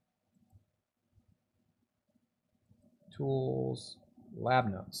 Tools,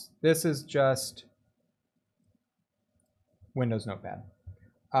 lab notes. This is just Windows Notepad.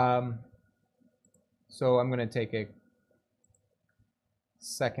 So I'm going to take a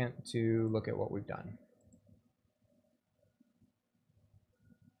second to look at what we've done.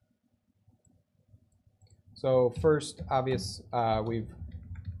 So first, we've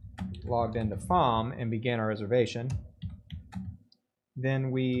logged into FOM and began our reservation.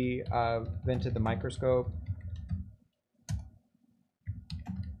 Then we vented the microscope.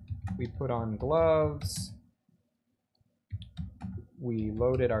 We put on gloves. We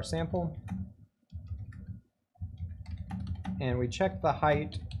loaded our sample. and we check the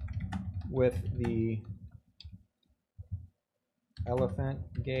height with the elephant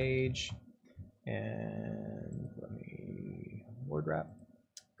gauge, and let me word wrap.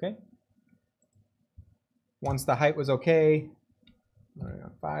 Okay. Once the height was okay,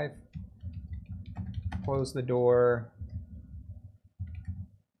 5, close the door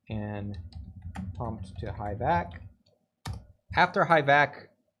and pumped to high vac. After high vac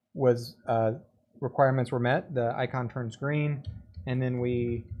was requirements were met, the icon turns green, and then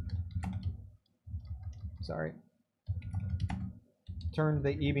we turned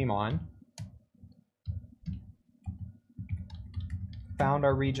the e-beam on, found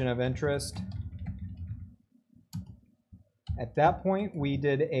our region of interest. At that point, we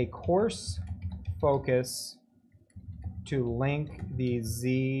did a coarse focus to link the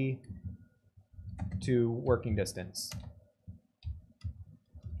Z to working distance.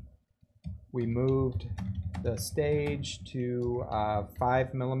 We moved the stage to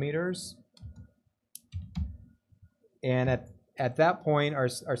 5 millimeters. And at that point, our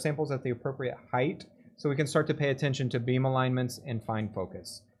sample's at the appropriate height, so we can start to pay attention to beam alignments and fine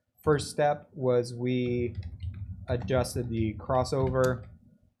focus. First step was we adjusted the crossover.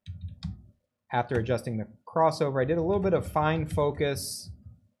 After adjusting the crossover, I did a little bit of fine focus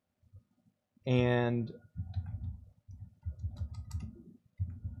and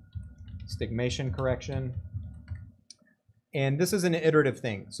stigmation correction. And this is an iterative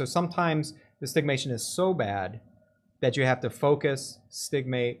thing. So sometimes the stigmation is so bad that you have to focus,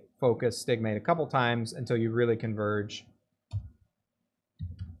 stigmate a couple times until you really converge.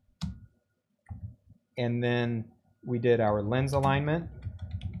 And then we did our lens alignment,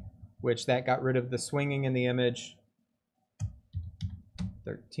 which that got rid of the swinging in the image.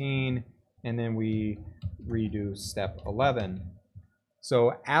 13, and then we redo step 11.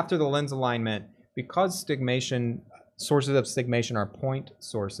 So after the lens alignment, because sources of stigmation are point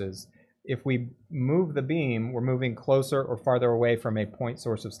sources, if we move the beam, we're moving closer or farther away from a point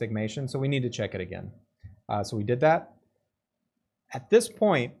source of stigmation, so we need to check it again. So we did that. At this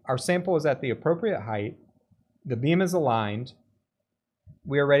point, our sample is at the appropriate height, the beam is aligned,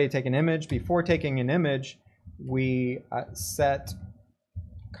 we are ready to take an image. Before taking an image, we set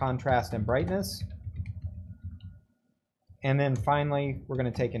contrast and brightness, and then finally, we're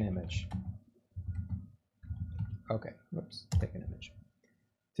going to take an image. Okay, whoops, take an image.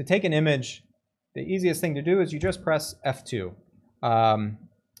 To take an image, the easiest thing to do is you just press F2.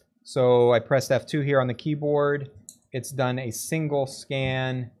 So I pressed F2 here on the keyboard. It's done a single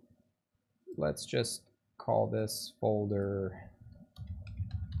scan. Let's just call this folder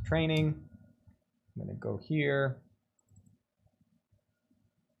training. I'm going to go here.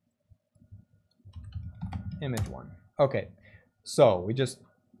 Image 1. Okay, so we just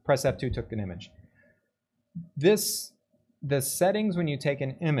press F2, took an image. The settings when you take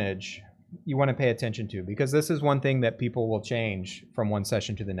an image, you want to pay attention to, because this is one thing that people will change from one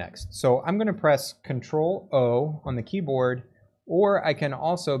session to the next. So I'm going to press Control-O on the keyboard, or I can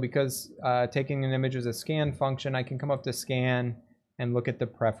also, because taking an image is a scan function, I can come up to Scan and look at the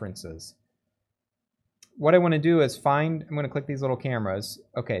preferences. What I want to do is I'm going to click these little cameras.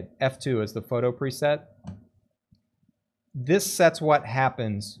 Okay, F2 is the photo preset. This sets what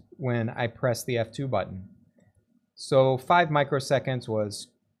happens when I press the F2 button. So 5 microseconds was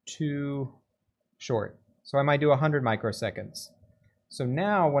too short. So I might do 100 microseconds. So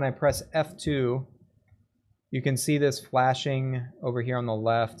now when I press F2, you can see this flashing over here on the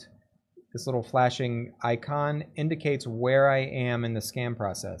left. This little flashing icon indicates where I am in the scan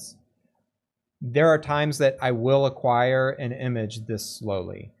process. There are times that I will acquire an image this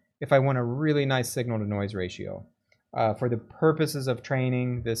slowly if I want a really nice signal to noise ratio. For the purposes of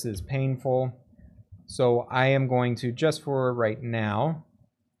training, this is painful. So I am going to, just for right now,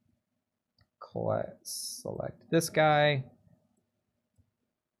 select this guy.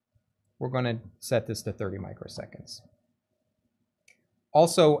 We're going to set this to 30 microseconds.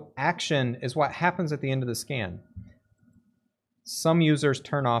 Also, action is what happens at the end of the scan. Some users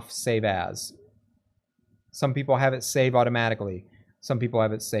turn off Save As. Some people have it save automatically. Some people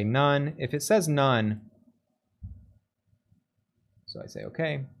have it say none. If it says none, so I say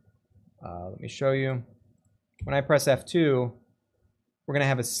okay. Let me show you. When I press F2, we're going to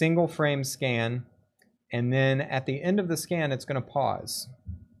have a single frame scan, and then at the end of the scan, it's going to pause.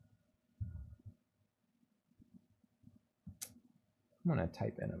 I'm going to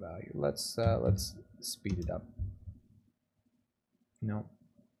type in a value. Let's speed it up. No.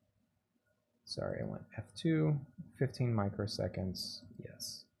 Sorry, I went F2, 15 microseconds.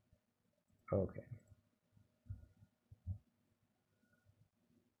 Yes. Okay.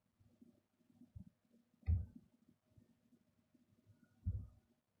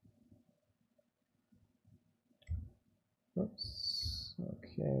 Oops.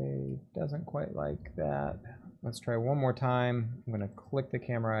 Okay, doesn't quite like that. Let's try one more time. I'm going to click the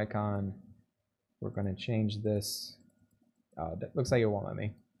camera icon. We're going to change this. That looks like it won't let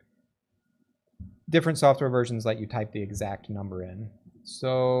me. Different software versions let you type the exact number in.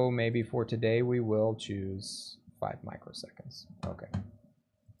 So maybe for today we will choose 5 microseconds. Okay.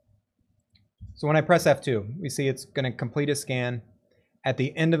 So when I press F2, we see it's going to complete a scan. At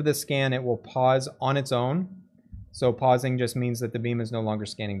the end of the scan, it will pause on its own. So pausing just means that the beam is no longer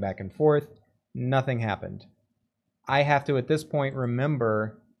scanning back and forth. Nothing happened. I have to, at this point,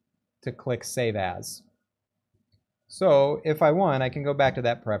 remember to click Save As. So if I want, I can go back to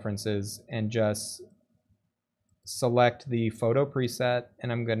that preferences and just select the photo preset,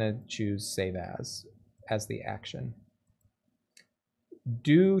 and I'm going to choose Save As the action.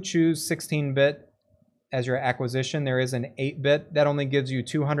 Do choose 16-bit as your acquisition. There is an 8-bit that only gives you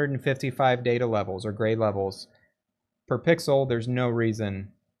 255 data levels or grade levels per pixel. There's no reason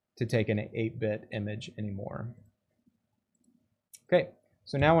to take an 8-bit image anymore. Okay,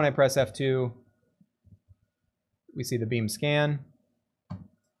 so now when I press F2, we see the beam scan,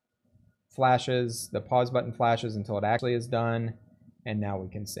 flashes, the pause button flashes until it actually is done, and now we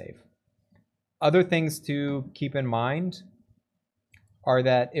can save. Other things to keep in mind are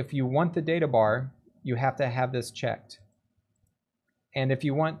that if you want the data bar, you have to have this checked. And if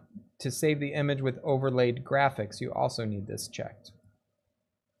you want to save the image with overlaid graphics, you also need this checked.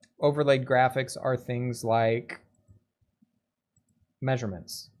 Overlaid graphics are things like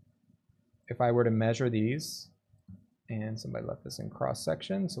measurements. If I were to measure these, and somebody left this in cross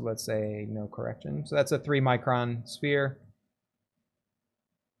section, so let's say no correction. So that's a 3 micron sphere.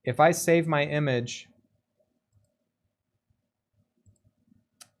 If I save my image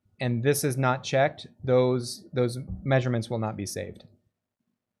and this is not checked, those measurements will not be saved.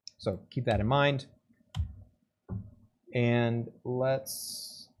 So keep that in mind. And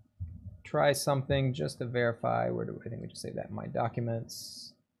let's try something just to verify. Where do I think we just save that in my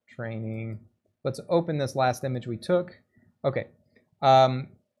documents, training. Let's open this last image we took. Okay. I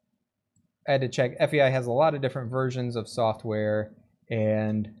had to check. FEI has a lot of different versions of software,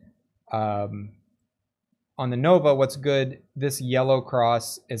 and on the Nova, what's good, this yellow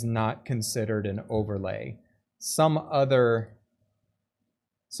cross is not considered an overlay. Some other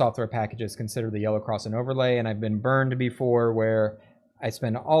software packages consider the yellow cross an overlay, and I've been burned before where I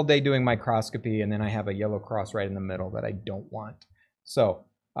spend all day doing microscopy and then I have a yellow cross right in the middle that I don't want. So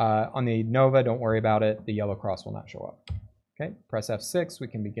on the Nova, don't worry about it. The yellow cross will not show up. Okay, press F6. We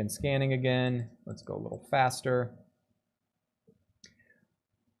can begin scanning again. Let's go a little faster.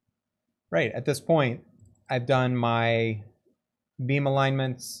 Right, at this point, I've done my beam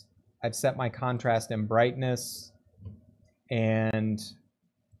alignments. I've set my contrast and brightness. And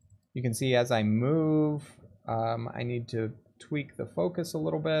you can see as I move, I need to tweak the focus a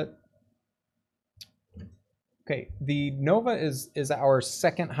little bit. Okay, the Nova is our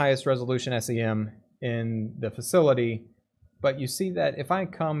second highest resolution SEM in the facility, but you see that if I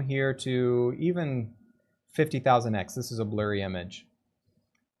come here to even 50,000x, this is a blurry image.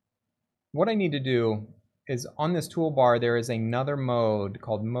 What I need to do is on this toolbar, there is another mode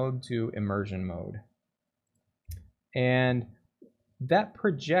called Mode to Immersion Mode. And that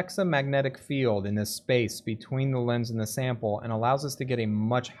projects a magnetic field in this space between the lens and the sample and allows us to get a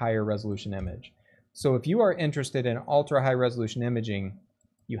much higher resolution image. So if you are interested in ultra high resolution imaging,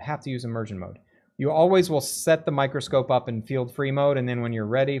 you have to use immersion mode. You always will set the microscope up in field free mode, and then when you're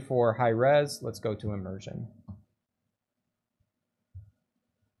ready for high res, let's go to immersion.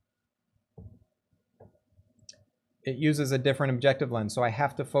 It uses a different objective lens, so I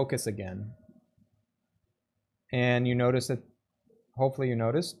have to focus again. And you notice that, hopefully you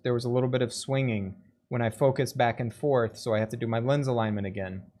noticed, there was a little bit of swinging when I focus back and forth, so I have to do my lens alignment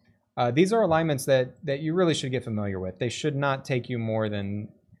again. These are alignments that you really should get familiar with. They should not take you more than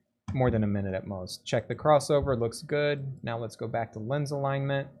a minute at most. Check the crossover, looks good. Now let's go back to lens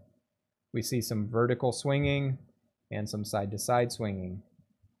alignment. We see some vertical swinging and some side-to-side swinging.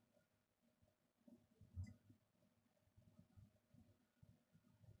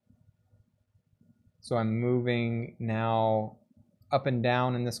 So I'm moving now up and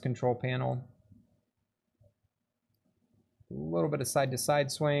down in this control panel. A little bit of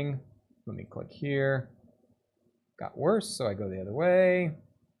side-to-side swing. Let me click here. Got worse, so I go the other way.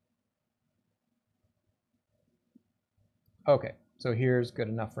 Okay, so here's good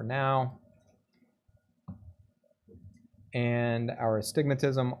enough for now. And our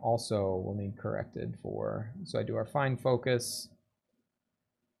astigmatism also will need corrected for, so I do our fine focus.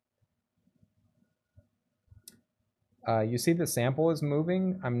 You see the sample is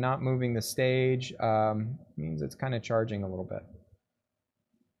moving. I'm not moving the stage. Means it's kind of charging a little bit.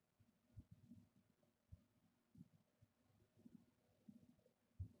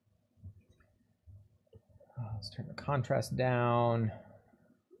 Let's turn the contrast down.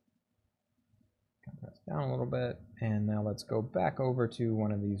 Contrast down a little bit. And now let's go back over to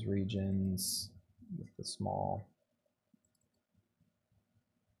one of these regions with the small.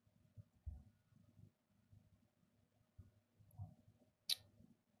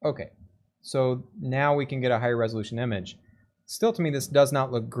 Okay, so now we can get a higher resolution image. Still, to me, this does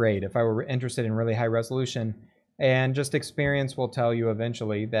not look great if I were interested in really high resolution. And just experience will tell you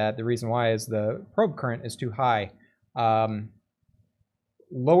eventually that the reason why is the probe current is too high.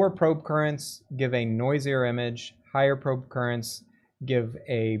 Lower probe currents give a noisier image. Higher probe currents give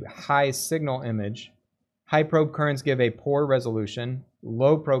a high signal image. High probe currents give a poor resolution.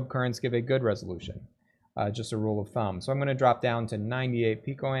 Low probe currents give a good resolution. Just a rule of thumb. So I'm going to drop down to 98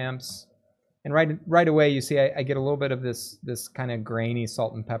 picoamps. And right away, you see I get a little bit of this kind of grainy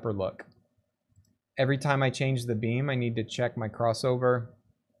salt and pepper look. Every time I change the beam, I need to check my crossover.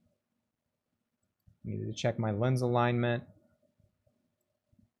 I need to check my lens alignment.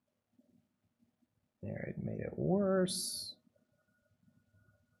 There, it made it worse.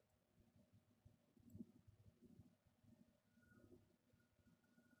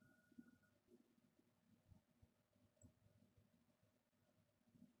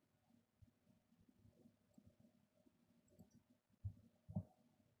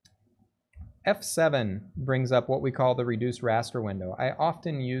 F7 brings up what we call the reduced raster window. I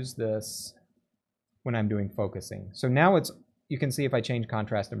often use this when I'm doing focusing. So now it's, you can see if I change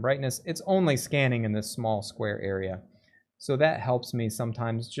contrast and brightness, it's only scanning in this small square area. So that helps me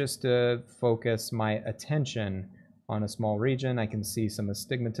sometimes just to focus my attention on a small region. I can see some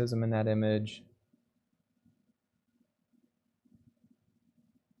astigmatism in that image.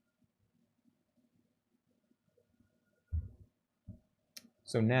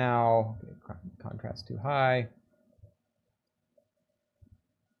 So now, contrast too high.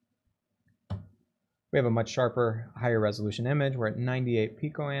 We have a much sharper, higher resolution image. We're at 98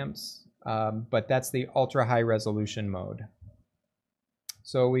 picoamps, but that's the ultra high resolution mode.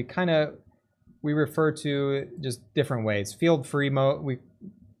 So we refer to just different ways. Field free mode,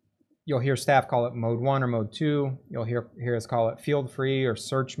 you'll hear staff call it mode 1 or mode 2. You'll hear us call it field free or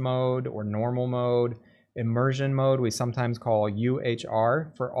search mode or normal mode. Immersion mode we sometimes call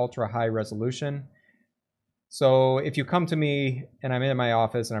UHR for ultra high resolution. So if you come to me and I'm in my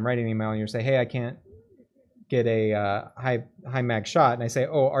office and I'm writing an email and you say, hey, I can't get a high mag shot, and I say,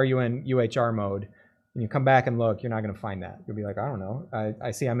 oh, are you in UHR mode? And you come back and look, you're not going to find that. You'll be like, I don't know.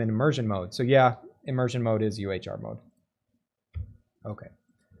 I see I'm in immersion mode. So yeah, immersion mode is UHR mode. Okay.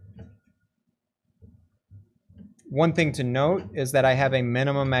 One thing to note is that I have a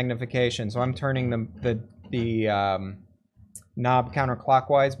minimum magnification. So I'm turning the knob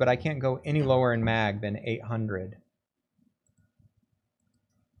counterclockwise, but I can't go any lower in mag than 800.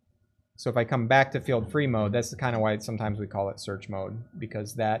 So if I come back to field free mode, that's kind of why sometimes we call it search mode,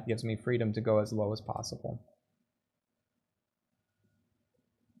 because that gives me freedom to go as low as possible.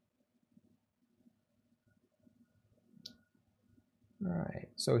 All right,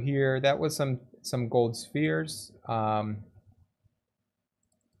 so here, that was some gold spheres.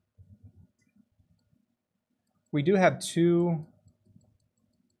 We do have 2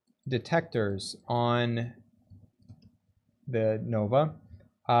 detectors on the Nova.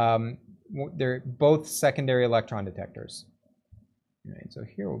 They're both secondary electron detectors. All right, so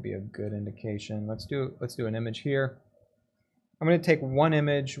here will be a good indication. Let's do an image here. I'm going to take one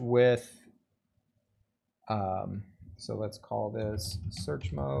image with, so let's call this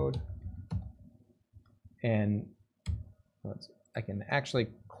search mode. And I can actually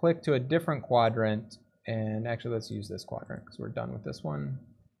click to a different quadrant, and actually let's use this quadrant because we're done with this one.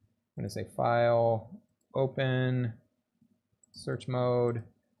 I'm going to say File, Open, Search Mode.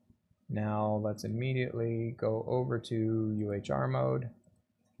 Now let's immediately go over to UHR mode,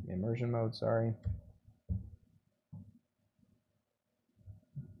 immersion mode, sorry.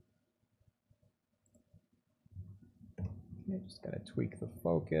 Okay, just got to tweak the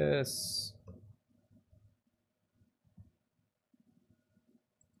focus.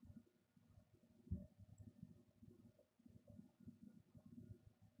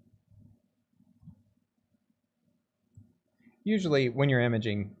 Usually when you're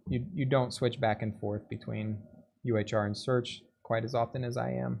imaging, you don't switch back and forth between UHR and search quite as often as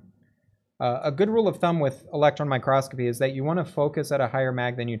I am. A good rule of thumb with electron microscopy is that you want to focus at a higher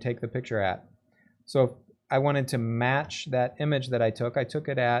mag than you take the picture at. So if I wanted to match that image that I took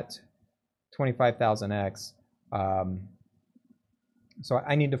it at 25,000x. So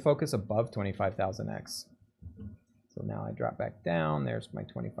I need to focus above 25,000x. So now I drop back down. There's my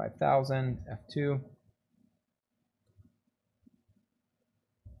 25,000, F2.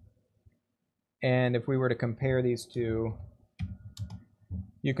 And if we were to compare these two,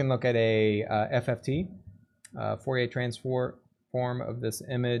 you can look at a FFT, Fourier transform of this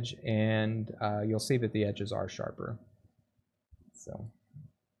image, and you'll see that the edges are sharper. So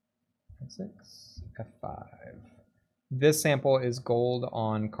F6, F5. This sample is gold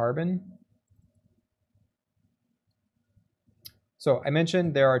on carbon. So I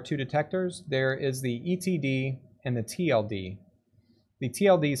mentioned there are two detectors. There is the ETD and the TLD. The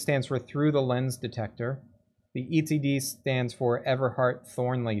TLD stands for through the lens detector. The ETD stands for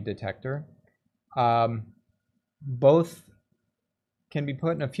Everhart-Thornley detector. Both can be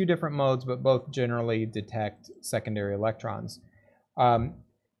put in a few different modes, but both generally detect secondary electrons.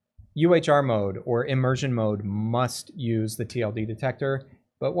 UHR mode or immersion mode must use the TLD detector,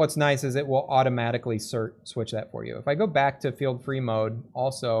 but what's nice is it will automatically switch that for you. If I go back to field-free mode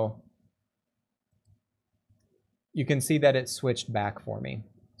also, you can see that it switched back for me.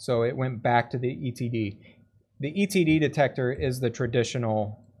 So it went back to the ETD. The ETD detector is the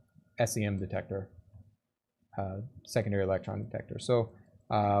traditional SEM detector, secondary electron detector. So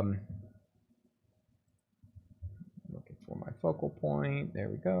looking for my focal point. There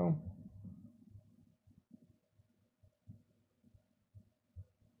we go.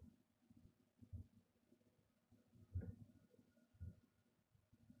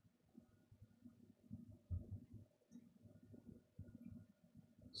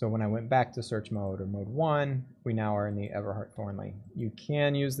 So when I went back to search mode or mode 1, we now are in the Everhart-Thornley. You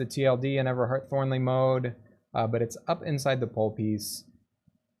can use the TLD in Everhart-Thornley mode, but it's up inside the pole piece.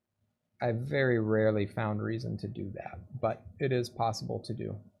 I've very rarely found reason to do that, but it is possible to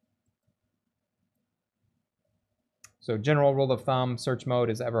do. So general rule of thumb, search mode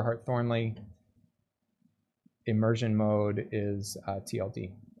is Everhart-Thornley. Immersion mode is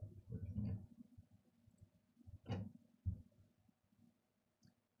TLD.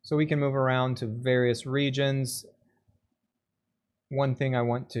 So we can move around to various regions. One thing I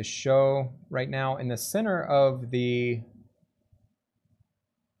want to show right now, in the center of the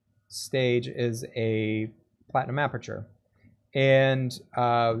stage is a platinum aperture. And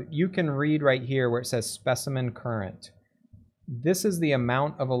you can read right here where it says specimen current. This is the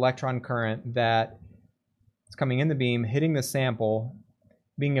amount of electron current that is coming in the beam, hitting the sample,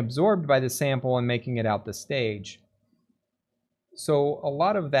 being absorbed by the sample and making it out the stage. So a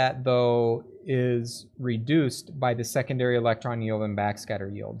lot of that, though, is reduced by the secondary electron yield and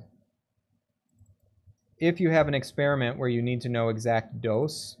backscatter yield. If you have an experiment where you need to know exact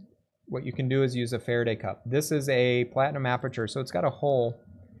dose, what you can do is use a Faraday cup. This is a platinum aperture, so it's got a hole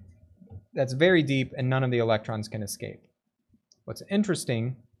that's very deep and none of the electrons can escape. What's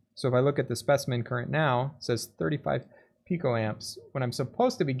interesting, so if I look at the specimen current now, it says 35 picoamps when I'm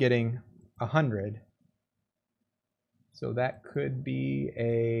supposed to be getting 100. So that could be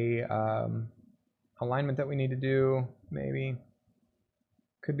a alignment that we need to do, maybe.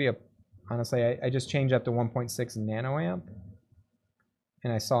 Could be a, honestly, I just changed up to 1.6 nanoamp,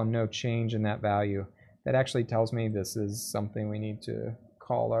 and I saw no change in that value. That actually tells me this is something we need to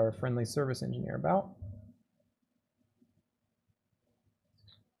call our friendly service engineer about.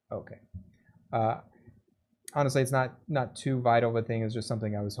 Okay. Honestly, it's not too vital of a thing. It's just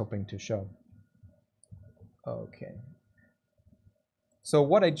something I was hoping to show. Okay. So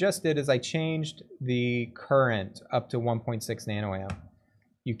what I just did is I changed the current up to 1.6 nanoamp.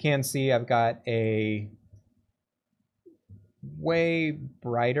 You can see I've got a way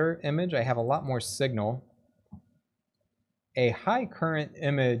brighter image. I have a lot more signal. A high current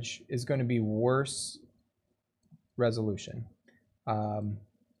image is going to be worse resolution.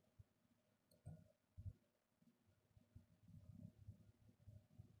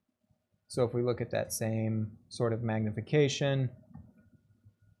 So if we look at that same sort of magnification,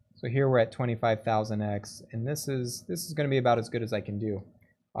 so here we're at 25,000x, and this is going to be about as good as I can do.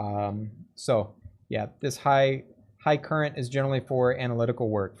 So yeah, this high current is generally for analytical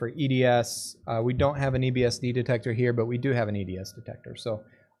work. For EDS, we don't have an EBSD detector here, but we do have an EDS detector. So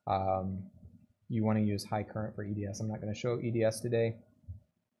you want to use high current for EDS. I'm not going to show EDS today.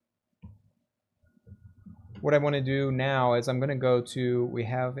 What I want to do now is I'm going to go to, we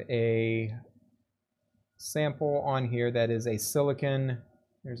have a sample on here that is a silicon.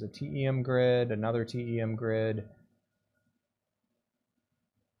 There's a TEM grid, another TEM grid.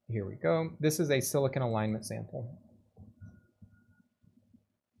 Here we go. This is a silicon alignment sample.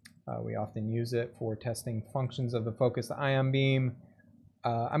 We often use it for testing functions of the focused ion beam.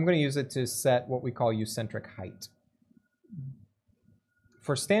 I'm going to use it to set what we call eucentric height.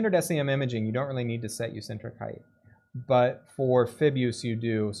 For standard SEM imaging, you don't really need to set eucentric height, but for FIB use you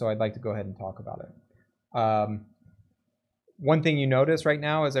do, so I'd like to go ahead and talk about it. One thing you notice right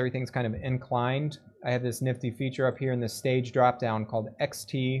now is everything's kind of inclined. I have this nifty feature up here in the stage dropdown called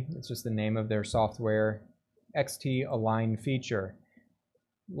XT. It's just the name of their software. XT Align feature.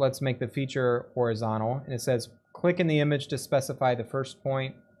 Let's make the feature horizontal, and it says click in the image to specify the first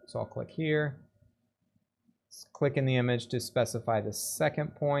point. So I'll click here. Click in the image to specify the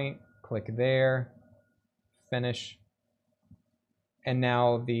second point. Click there. Finish. And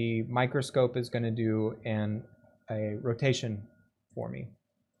now the microscope is going to do a rotation for me.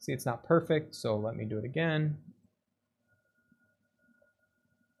 See, it's not perfect, so let me do it again.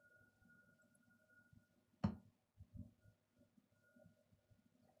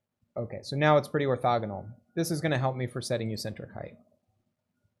 Okay, so now it's pretty orthogonal. This is going to help me for setting eucentric height.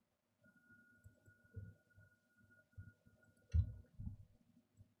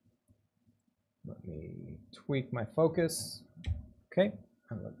 Let me tweak my focus. Okay,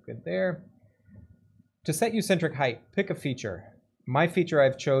 I look good there. To set eucentric height, pick a feature. My feature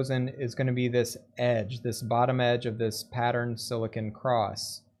I've chosen is going to be this edge, this bottom edge of this patterned silicon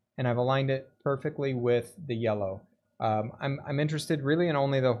cross, and I've aligned it perfectly with the yellow. I'm interested really in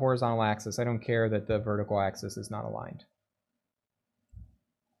only the horizontal axis. I don't care that the vertical axis is not aligned.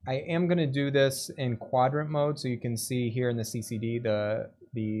 I am going to do this in quadrant mode, so you can see here in the CCD the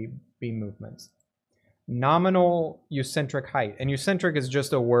beam movements. Nominal eucentric height, and eucentric is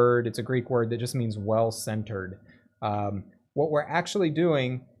just a word, it's a Greek word that just means well-centered. What we're actually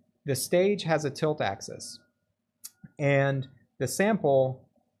doing, the stage has a tilt axis, and the sample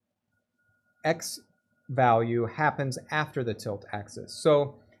X value happens after the tilt axis.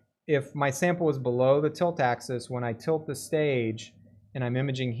 So if my sample is below the tilt axis, when I tilt the stage and I'm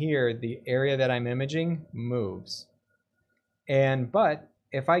imaging here, the area that I'm imaging moves. But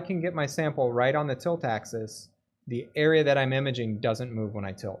if I can get my sample right on the tilt axis, the area that I'm imaging doesn't move when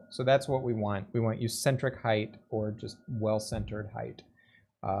I tilt. So that's what we want. We want eucentric height, or just well-centered height.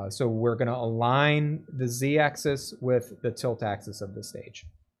 So we're going to align the z-axis with the tilt axis of the stage.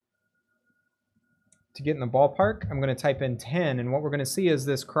 To get in the ballpark, I'm going to type in 10, and what we're going to see is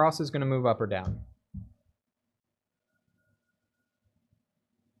this cross is going to move up or down.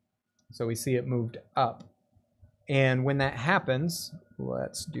 So we see it moved up. And when that happens,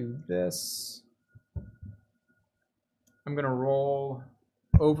 let's do this. I'm going to roll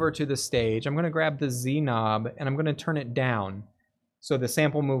over to the stage. I'm going to grab the Z knob, and I'm going to turn it down. So the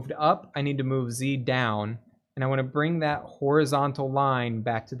sample moved up. I need to move Z down, and I want to bring that horizontal line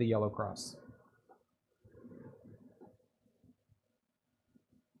back to the yellow cross.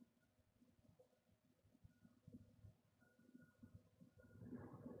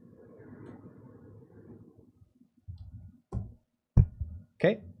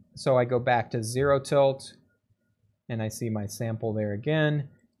 Okay, so I go back to 0 tilt, and I see my sample there again.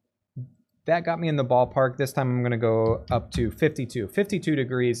 That got me in the ballpark. This time I'm going to go up to 52. 52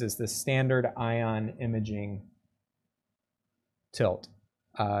 degrees is the standard ion imaging tilt.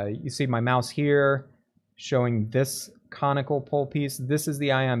 You see my mouse here showing this conical pole piece. This is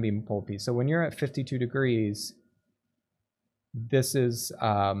the ion beam pole piece. So when you're at 52 degrees, this is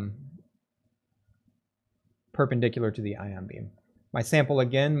perpendicular to the ion beam. My sample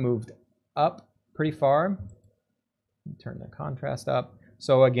again moved up pretty far. Turn the contrast up.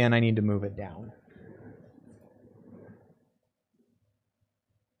 So again, I need to move it down.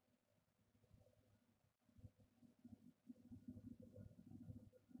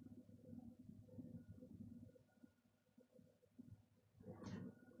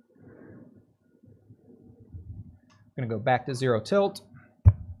 I'm going to go back to 0 tilt.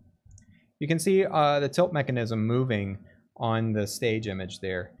 You can see the tilt mechanism moving on the stage image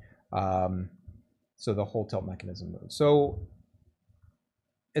there. So the whole tilt mechanism moves. So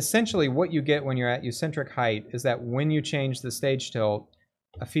essentially what you get when you're at eucentric height is that when you change the stage tilt,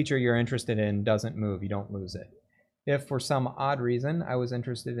 a feature you're interested in doesn't move. You don't lose it. If for some odd reason I was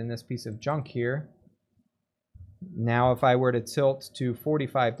interested in this piece of junk here, now if I were to tilt to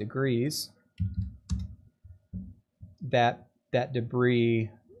 45 degrees, that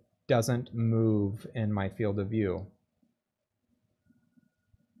debris doesn't move in my field of view.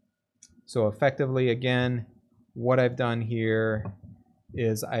 So effectively, again, what I've done here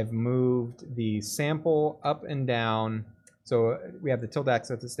is I've moved the sample up and down. So we have the tilt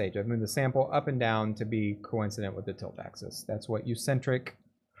axis at the stage. I've moved the sample up and down to be coincident with the tilt axis. That's what eucentric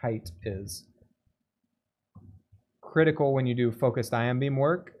height is. Critical when you do focused ion beam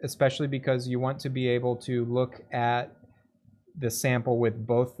work, especially because you want to be able to look at the sample with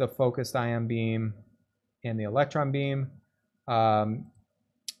both the focused ion beam and the electron beam.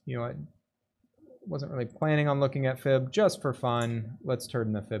 You know, I wasn't really planning on looking at fib, just for fun. Let's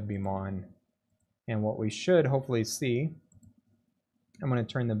turn the fib beam on. And what we should hopefully see, I'm going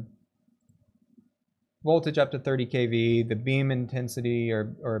to turn the voltage up to 30 kV, the beam intensity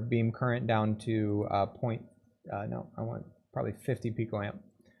or beam current down to no, I want probably 50 picoamp.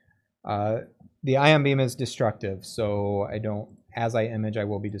 The ion beam is destructive, so I don't, as I image, I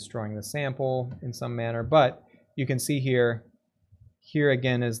will be destroying the sample in some manner. But you can see here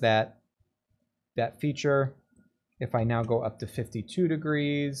again is that feature. If I now go up to 52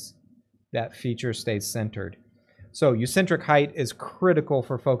 degrees, that feature stays centered. So eucentric height is critical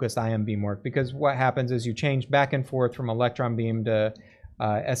for focused ion beam work, because what happens is you change back and forth from electron beam to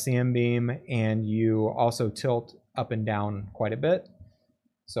SEM beam, and you also tilt up and down quite a bit.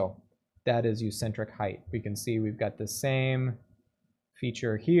 So that is eucentric height. We can see we've got the same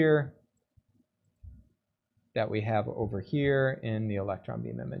feature here that we have over here in the electron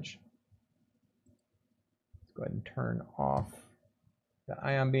beam image. Let's go ahead and turn off the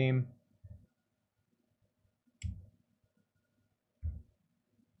ion beam.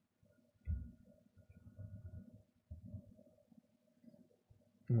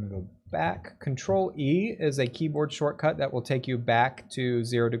 I'm going to go back. Control E is a keyboard shortcut that will take you back to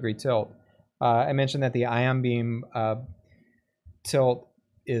 0 degree tilt. I mentioned that the ion beam tilt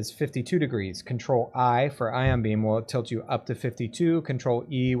is 52 degrees. Control I for ion beam will tilt you up to 52. Control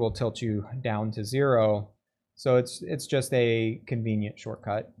E will tilt you down to 0. So it's just a convenient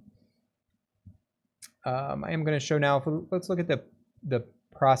shortcut. I am going to show now, let's look at the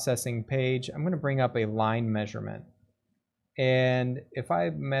processing page. I'm going to bring up a line measurement. And if I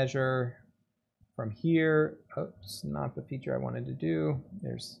measure from here, oops, not the feature I wanted to do.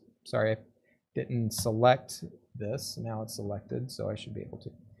 Sorry, I didn't select this. Now it's selected, so I should be able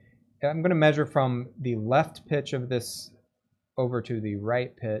to. I'm going to measure from the left pitch of this over to the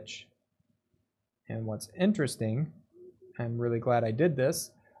right pitch. And what's interesting, I'm really glad I did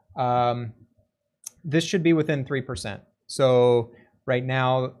this. This should be within 3%. So right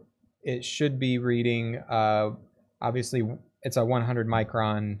now it should be reading, obviously it's a 100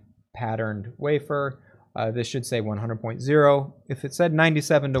 micron patterned wafer. This should say 100.0. If it said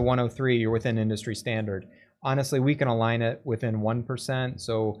 97 to 103, you're within industry standard. Honestly, we can align it within 1%,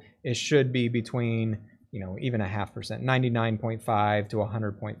 so it should be between, even a 0.5%, 99.5 to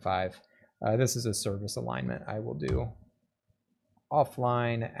 100.5. This is a service alignment I will do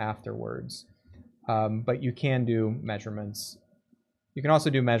offline afterwards. But you can do measurements. You can also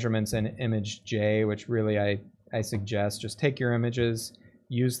do measurements in image J, which really I suggest. Just take your images,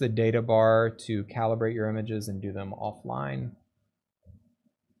 use the data bar to calibrate your images, and do them offline.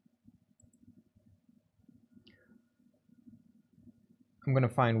 I'm going to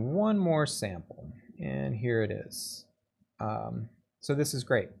find one more sample, and here it is. So this is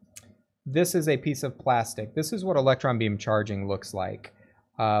great. This is a piece of plastic. This is what electron beam charging looks like.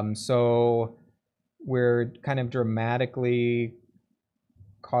 So we're kind of dramatically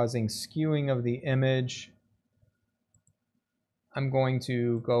causing skewing of the image. I'm going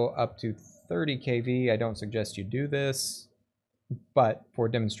to go up to 30 kV. I don't suggest you do this, but for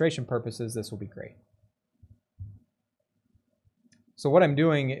demonstration purposes, this will be great. So what I'm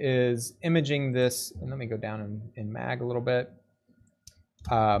doing is imaging this, and let me go down in mag a little bit.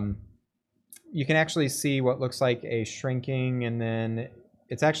 You can actually see what looks like a shrinking, and then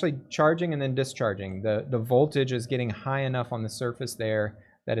it's actually charging and then discharging. The voltage is getting high enough on the surface there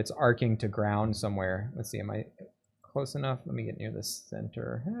that it's arcing to ground somewhere. Let's see, am I close enough? Let me get near the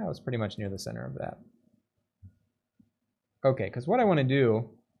center. I was pretty much near the center of that. Okay, because what I want to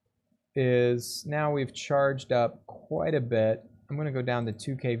do is, now we've charged up quite a bit. I'm going to go down to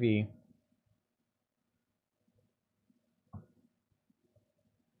 2 kV.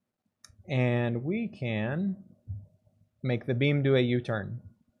 And we can make the beam do a U-turn.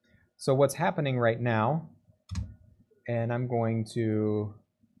 So what's happening right now, and I'm going to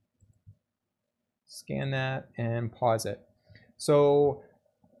scan that and pause it. So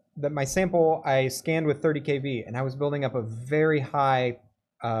my sample I scanned with 30 kV, and I was building up a very high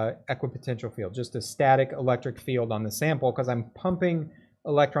equipotential field, just a static electric field on the sample, because I'm pumping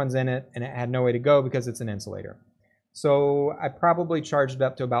electrons in it, and it had no way to go because it's an insulator. So I probably charged it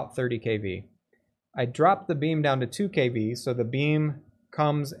up to about 30 kV. I dropped the beam down to 2 kV, so the beam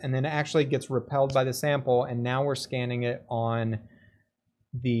comes and then actually gets repelled by the sample, and now we're scanning it on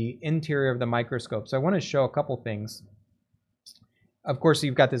the interior of the microscope. So I want to show a couple things. Of course,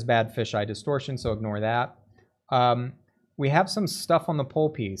 you've got this bad fisheye distortion, so ignore that. We have some stuff on the pole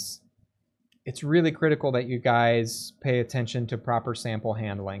piece. it's really critical that you guys pay attention to proper sample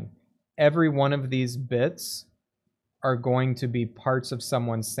handling. Every one of these bits are going to be parts of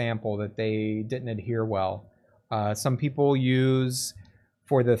someone's sample that they didn't adhere well. Some people use,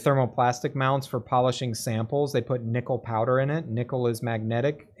 for the thermoplastic mounts for polishing samples, they put nickel powder in it. Nickel is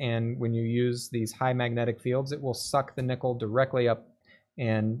magnetic, and when you use these high magnetic fields, it will suck the nickel directly up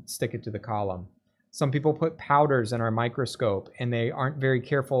and stick it to the column. Some people put powders in our microscope, and they aren't very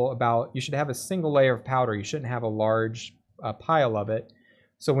careful about, you should have a single layer of powder. You shouldn't have a large pile of it.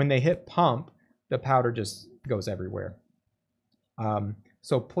 So when they hit pump, the powder just goes everywhere.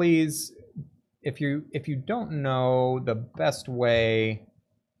 So please, if you don't know the best way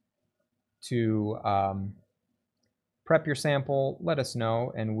to prep your sample, let us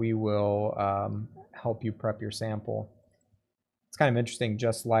know, and we will help you prep your sample. It's kind of interesting,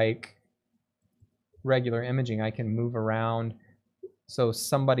 just like regular imaging, I can move around. So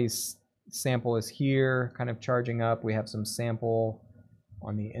somebody's sample is here, kind of charging up. We have some sample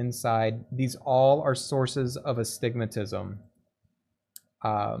on the inside. These all are sources of astigmatism.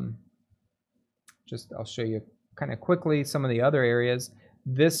 I'll show you kind of quickly some of the other areas.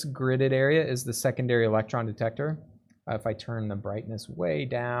 This gridded area is the secondary electron detector. If I turn the brightness way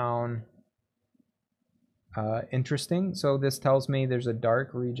down, interesting. So this tells me there's a dark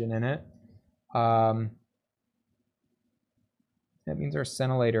region in it. That means our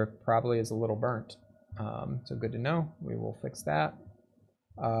scintillator probably is a little burnt. So good to know. We will fix that.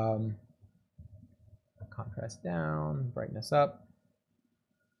 Contrast down, brightness up.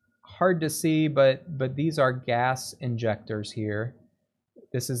 Hard to see, but these are gas injectors here.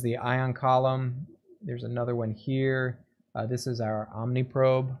 This is the ion column. There's another one here. This is our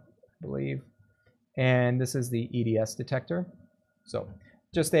omniprobe, I believe. And this is the EDS detector. So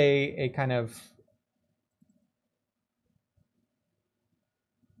just a kind of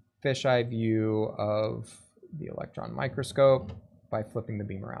fisheye view of the electron microscope by flipping the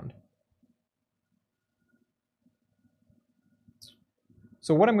beam around.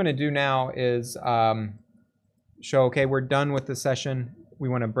 So what I'm going to do now is show, okay, we're done with the session. We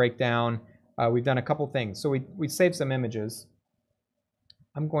want to break down. We've done a couple things. So we saved some images.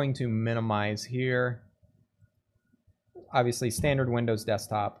 I'm going to minimize here. Obviously, standard Windows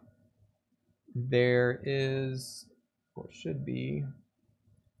desktop. There is, or should be,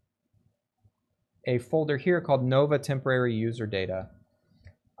 a folder here called Nova Temporary User Data.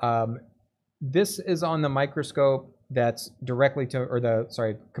 This is on the microscope that's directly to, or the,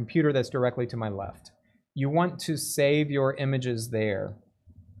 sorry, computer that's directly to my left. You want to save your images there.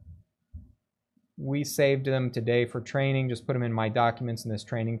 We saved them today for training. Just put them in my documents in this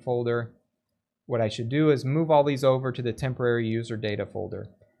training folder. What I should do is move all these over to the temporary user data folder.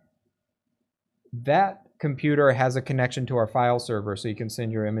 That computer has a connection to our file server, so you can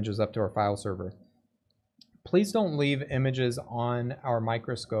send your images up to our file server. Please don't leave images on our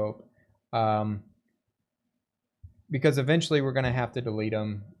microscope because eventually we're going to have to delete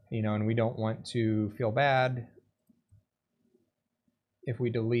them, you know, and we don't want to feel bad if we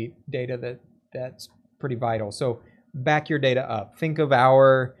delete data that's pretty vital. So back your data up. Think of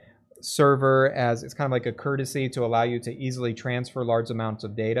our server as, it's kind of like a courtesy to allow you to easily transfer large amounts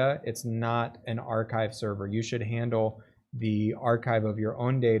of data. It's not an archive server. You should handle the archive of your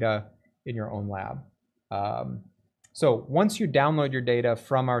own data in your own lab. So once you download your data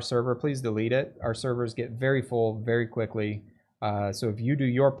from our server, please delete it. Our servers get very full very quickly. So if you do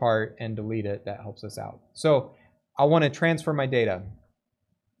your part and delete it, that helps us out. So I want to transfer my data.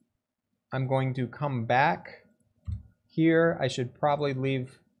 I'm going to come back here. I should probably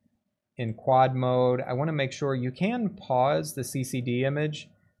leave in quad mode. I want to make sure you can pause the CCD image.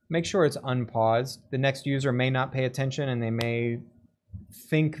 Make sure it's unpaused. The next user may not pay attention and they may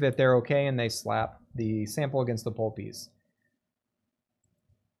think that they're okay and they slap the sample against the pole piece.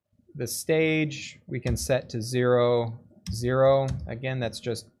 The stage we can set to 0, 0. Again, that's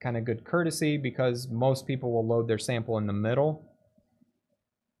just kind of good courtesy because most people will load their sample in the middle.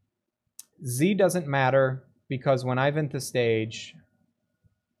 Z doesn't matter because when I vent the stage,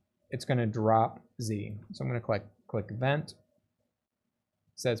 it's going to drop Z. So I'm going to click vent. It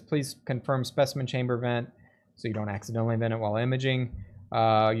says please confirm specimen chamber vent so you don't accidentally vent it while imaging.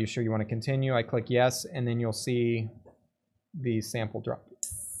 You sure you want to continue? I click yes, and then you'll see the sample drop.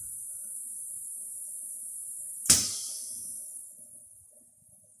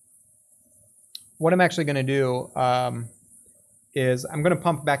 What I'm actually going to do is I'm going to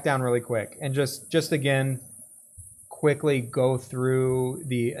pump back down really quick and just again quickly go through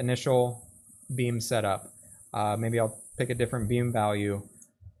the initial beam setup. Maybe I'll pick a different beam value.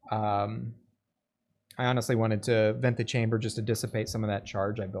 I honestly wanted to vent the chamber just to dissipate some of that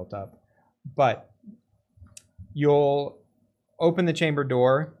charge I built up. But you'll open the chamber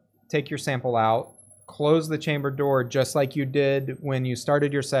door, take your sample out, close the chamber door just like you did when you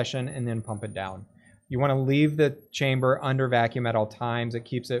started your session, and then pump it down. You want to leave the chamber under vacuum at all times. It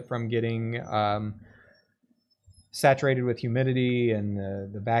keeps it from getting saturated with humidity and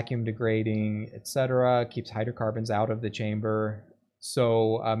the vacuum degrading, etc. Keeps hydrocarbons out of the chamber.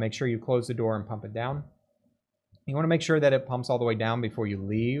 So make sure you close the door and pump it down. You want to make sure that it pumps all the way down before you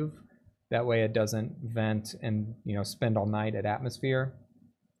leave. That way it doesn't vent and spend all night at atmosphere.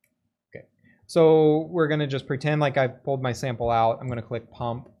 Okay, so we're going to just pretend like I pulled my sample out. I'm going to click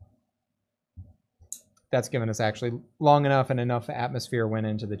pump. That's given us actually long enough and enough atmosphere went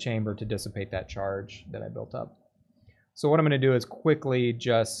into the chamber to dissipate that charge that I built up. So what I'm going to do is quickly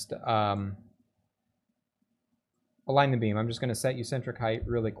just align the beam. I'm just going to set eucentric height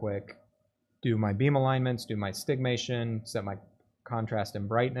really quick, do my beam alignments, do my stigmation, set my contrast and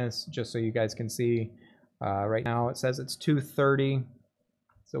brightness, just so you guys can see. Right now it says it's 230,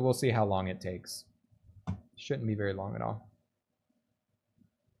 so we'll see how long it takes. Shouldn't be very long at all.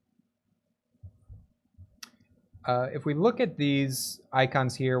 If we look at these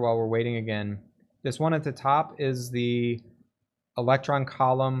icons here while we're waiting again, this one at the top is the electron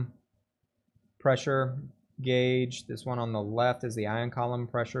column pressure gauge. This one on the left is the ion column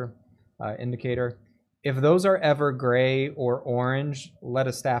pressure indicator. If those are ever gray or orange, let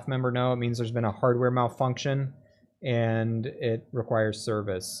a staff member know. It means there's been a hardware malfunction and it requires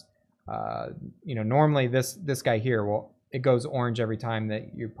service. Normally this guy here, well, it goes orange every time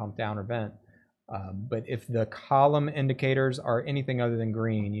that you pump down or vent. But if the column indicators are anything other than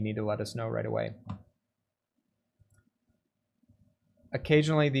green, you need to let us know right away.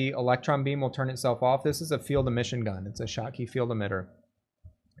 Occasionally the electron beam will turn itself off. This is a field emission gun. It's a Schottky field emitter.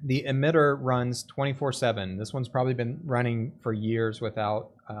 The emitter runs 24/7. This one's probably been running for years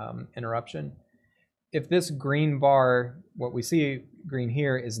without interruption. If this green bar, what we see green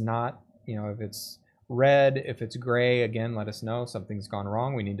here, is not, if it's red, if it's gray, again, let us know something's gone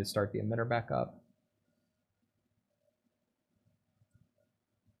wrong. We need to start the emitter back up.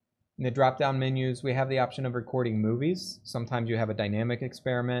 In the drop-down menus, we have the option of recording movies. Sometimes you have a dynamic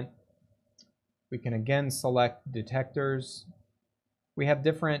experiment. We can again select detectors. We have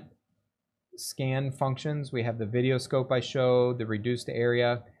different scan functions. We have the video scope I showed, the reduced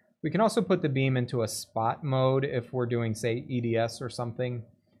area. We can also put the beam into a spot mode if we're doing, say, EDS or something.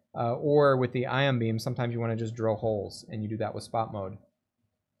 Or with the ion beam, sometimes you want to just drill holes, and you do that with spot mode.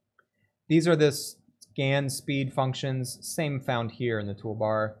 These are the scan speed functions, same found here in the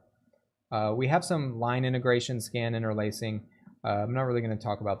toolbar. We have some line integration, scan interlacing. I'm not really going to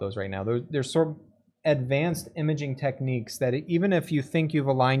talk about those right now. There's sort of advanced imaging techniques that even if you think you've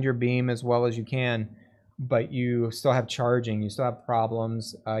aligned your beam as well as you can, but you still have charging, you still have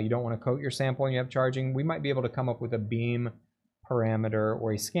problems, you don't want to coat your sample and you have charging, we might be able to come up with a beam parameter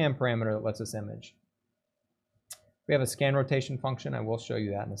or a scan parameter that lets us image. We have a scan rotation function. I will show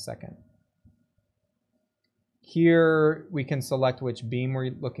you that in a second. Here we can select which beam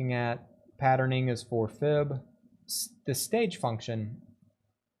we're looking at. Patterning is for FIB. The stage function.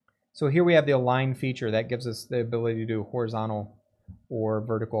 So here we have the align feature that gives us the ability to do horizontal or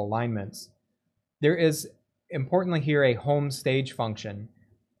vertical alignments. There is, importantly here, a home stage function.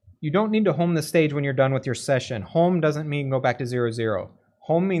 You don't need to home the stage when you're done with your session. Home doesn't mean go back to 0, 0.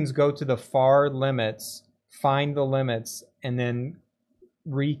 Home means go to the far limits, find the limits, and then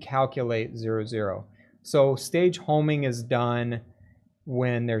recalculate 0, 0. So stage homing is done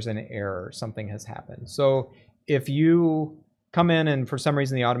when there's an error, something has happened. So if you come in and for some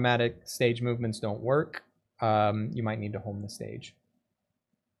reason the automatic stage movements don't work, you might need to home the stage.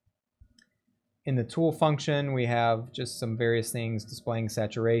 In the tool function, we have just some various things displaying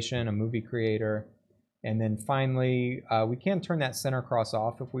saturation, a movie creator, and then finally, we can turn that center cross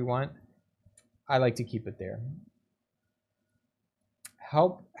off if we want. I like to keep it there.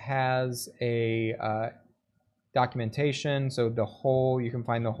 Help has a documentation, so you can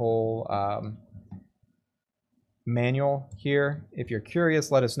find the whole manual here. If you're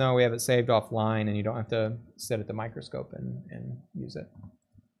curious, let us know. We have it saved offline and you don't have to sit at the microscope and use it.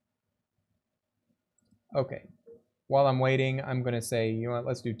 Okay, while I'm waiting, I'm going to say, you know what,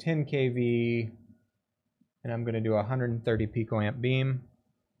 let's do 10 kV, and I'm going to do a 130 picoamp beam.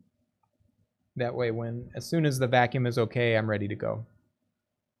 That way, as soon as the vacuum is okay, I'm ready to go.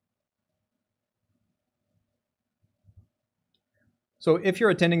 So if you're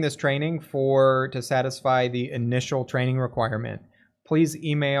attending this training to satisfy the initial training requirement, please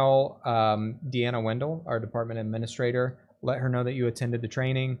email Deanna Wendell, our department administrator. Let her know that you attended the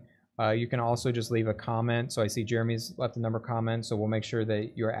training. You can also just leave a comment. So I see Jeremy's left a number of comments, so we'll make sure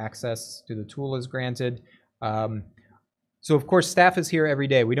that your access to the tool is granted. So of course, staff is here every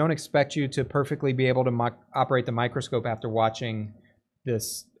day. We don't expect you to perfectly be able to operate the microscope after watching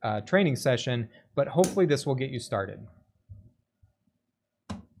this training session, but hopefully this will get you started.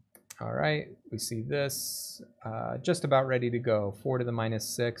 All right, we see this just about ready to go, 4 to the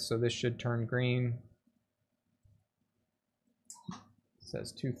 -6, so this should turn green. It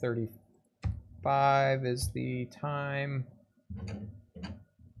says 2:35 is the time.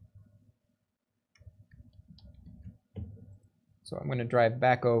 So I'm going to drive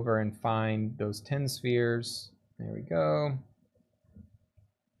back over and find those 10 spheres. There we go.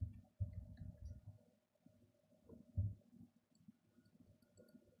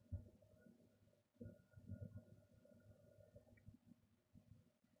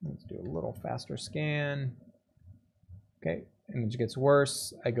 Let's do a little faster scan. Okay, image gets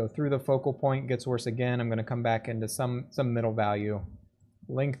worse. I go through the focal point, gets worse again. I'm going to come back into some middle value.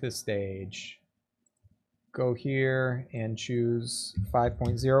 Length of stage. Go here and choose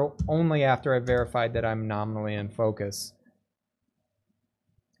 5.0 only after I've verified that I'm nominally in focus.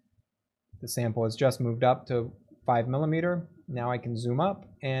 The sample has just moved up to 5 millimeter. Now I can zoom up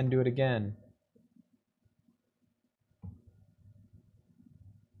and do it again.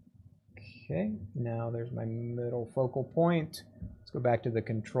 Okay, now there's my middle focal point. Let's go back to the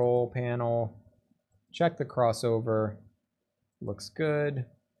control panel, check the crossover. Looks good.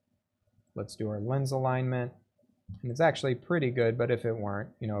 Let's do our lens alignment. And it's actually pretty good, but if it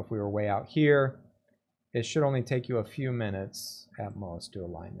weren't, if we were way out here, it should only take you a few minutes at most to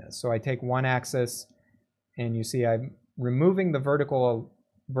align this. So I take one axis, and you see I'm removing the vertical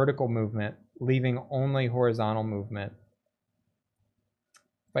movement, leaving only horizontal movement.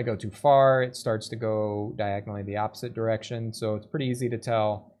 If I go too far, it starts to go diagonally the opposite direction. So it's pretty easy to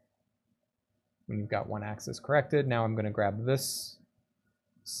tell when you've got one axis corrected. Now I'm going to grab this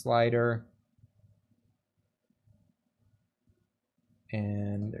slider,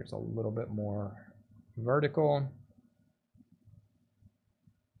 and there's a little bit more vertical.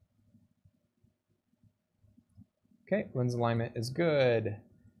 Okay, lens alignment is good.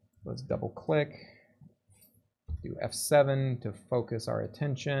 Let's double click, do F7 to focus our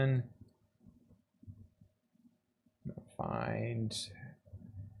attention. Find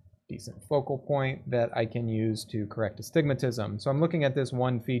decent focal point that I can use to correct astigmatism. So I'm looking at this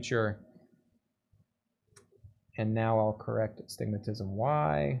one feature, and now I'll correct astigmatism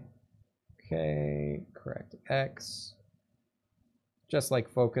Y. Okay, correct X. Just like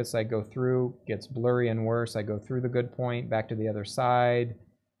focus, I go through, gets blurry and worse. I go through the good point, back to the other side.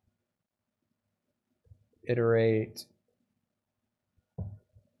 Iterate.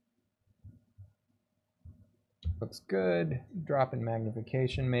 Looks good. Drop in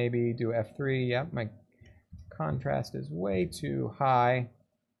magnification maybe. Do F3. Yep, my contrast is way too high.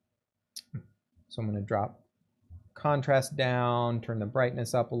 So I'm going to drop contrast down, turn the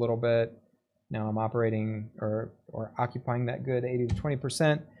brightness up a little bit. Now I'm operating or occupying that good 80 to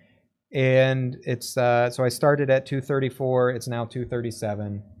 20%. And it's so I started at 234. It's now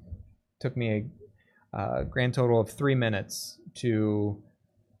 237. Took me a grand total of 3 minutes to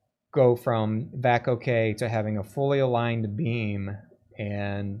go from VAC OK to having a fully aligned beam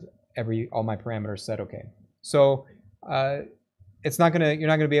and all my parameters set OK. So you're not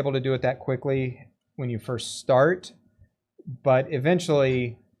gonna be able to do it that quickly when you first start, but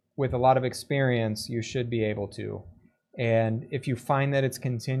eventually, with a lot of experience, you should be able to. And if you find that it's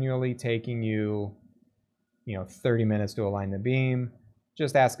continually taking you, 30 minutes to align the beam,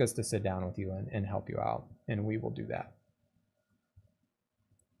 just ask us to sit down with you and help you out, and we will do that.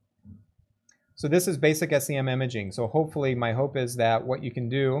 So this is basic SEM imaging. So hopefully, my hope is that what you can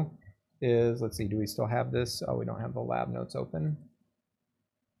do is, let's see, do we still have this? Oh, we don't have the lab notes open.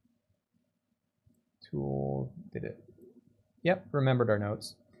 Tool, did it? Yep, remembered our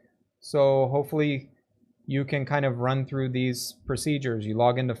notes. So hopefully you can kind of run through these procedures. You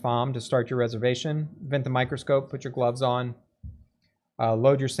log into FOM to start your reservation, vent the microscope, put your gloves on,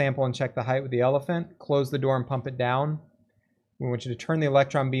 load your sample and check the height with the elephant, close the door and pump it down. We want you to turn the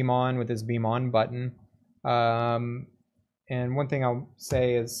electron beam on with this beam on button. And one thing I'll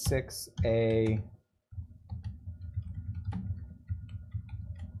say is 6A.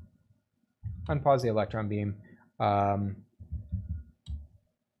 Unpause the electron beam.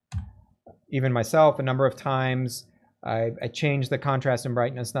 Even myself, a number of times, I change the contrast and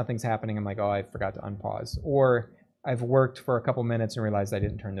brightness, nothing's happening. I'm like, oh, I forgot to unpause. Or I've worked for a couple minutes and realized I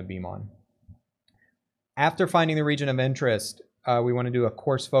didn't turn the beam on. After finding the region of interest, we want to do a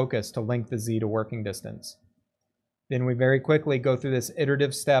coarse focus to link the Z to working distance. Then we very quickly go through this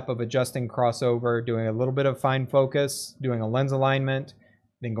iterative step of adjusting crossover, doing a little bit of fine focus, doing a lens alignment,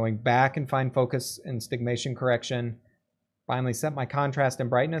 then going back and fine focus and stigmation correction. Finally set my contrast and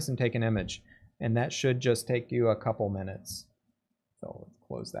brightness and take an image. And that should just take you a couple minutes. So let's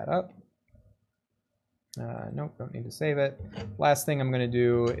close that up. Nope, don't need to save it. Last thing I'm going to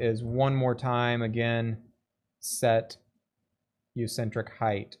do is one more time, again, set eucentric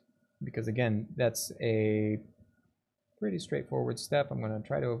height. Because again, that's a pretty straightforward step. I'm going to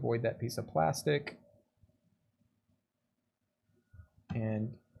try to avoid that piece of plastic.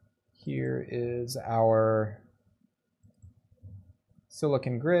 And here is our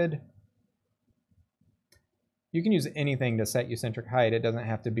silicon grid. You can use anything to set eucentric height. It doesn't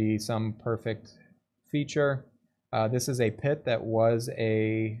have to be some perfect feature. This is a pit that was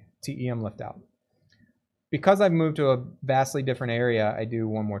a TEM lift out. Because I've moved to a vastly different area, I do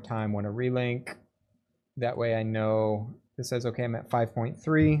one more time want to relink. That way I know this says, okay, I'm at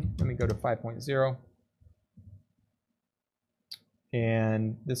 5.3. Let me go to 5.0.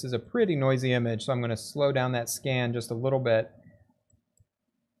 And this is a pretty noisy image, so I'm going to slow down that scan just a little bit.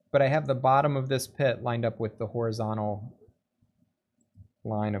 But I have the bottom of this pit lined up with the horizontal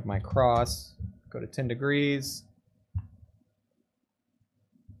line of my cross. Go to 10 degrees.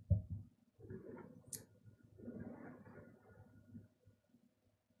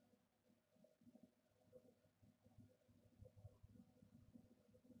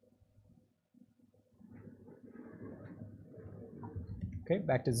 Okay,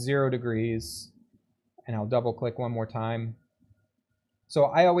 back to 0 degrees, and I'll double click one more time. So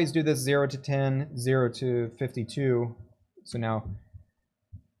I always do this 0 to 10, 0 to 52. So now,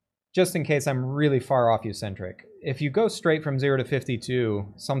 just in case I'm really far off eucentric, if you go straight from 0 to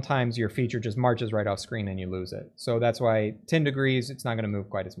 52, sometimes your feature just marches right off screen and you lose it. So that's why 10 degrees, it's not going to move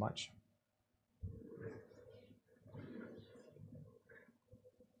quite as much.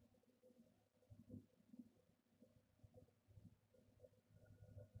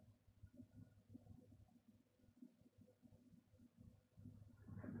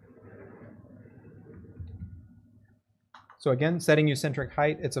 So again, setting eucentric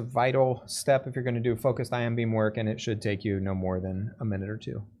height, it's a vital step if you're going to do focused ion beam work, and it should take you no more than a minute or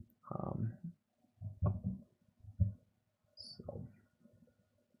two.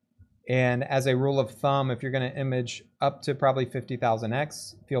 And as a rule of thumb, if you're going to image up to probably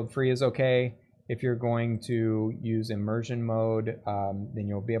 50,000x, field free is okay. If you're going to use immersion mode, then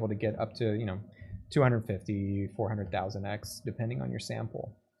you'll be able to get up to 250, 400,000x, depending on your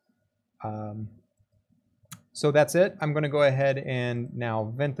sample. So that's it. I'm going to go ahead and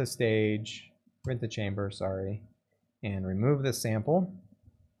now vent the chamber, sorry, and remove the sample.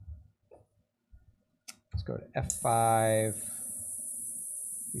 Let's go to F5.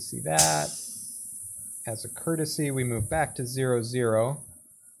 We see that. As a courtesy, we move back to 0, 0.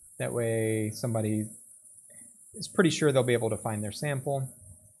 That way somebody is pretty sure they'll be able to find their sample.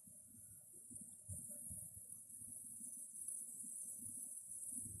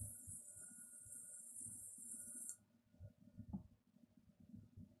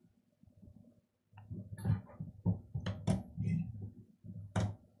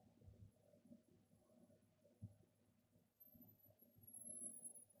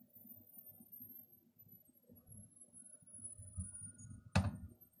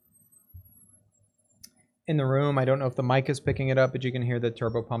 In the room, I don't know if the mic is picking it up, but you can hear the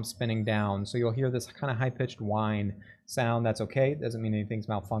turbo pump spinning down. So you'll hear this kind of high-pitched whine sound. That's okay. It doesn't mean anything's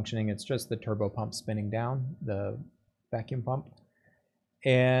malfunctioning. It's just the turbo pump spinning down, the vacuum pump.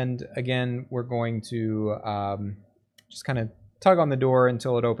 And again, we're going to just kind of tug on the door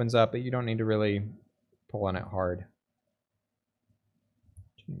until it opens up, but you don't need to really pull on it hard.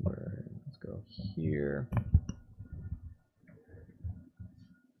 Let's go here.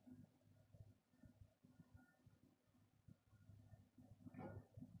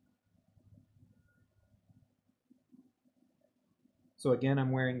 So again,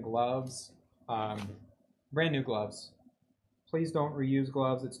 I'm wearing gloves, brand new gloves. Please don't reuse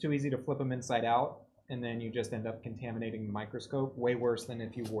gloves. It's too easy to flip them inside out, and then you just end up contaminating the microscope, way worse than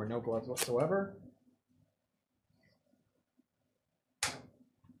if you wore no gloves whatsoever.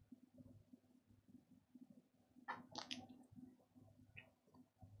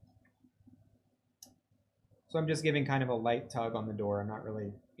 So I'm just giving kind of a light tug on the door. I'm not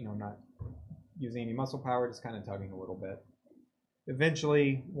really, not using any muscle power, just kind of tugging a little bit.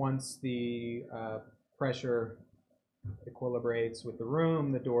 Eventually, once the pressure equilibrates with the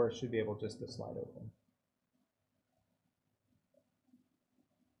room, the door should be able just to slide open.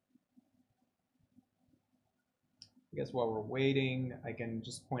 I guess while we're waiting, I can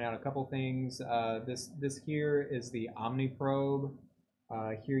just point out a couple things. This here is the Omni probe.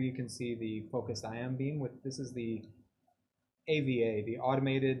 Here you can see the focused ion beam. This is the AVA, the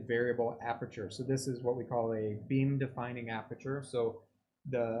automated variable aperture. So this is what we call a beam defining aperture. So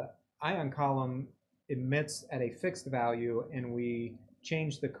the ion column emits at a fixed value, and we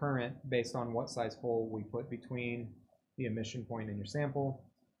change the current based on what size hole we put between the emission point and your sample.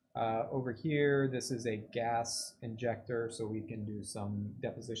 Over here, this is a gas injector, so we can do some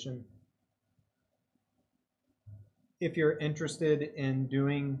deposition. If you're interested in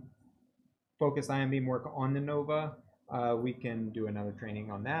doing focused ion beam work on the NOVA, we can do another training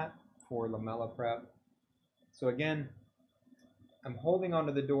on that for lamella prep. So again, I'm holding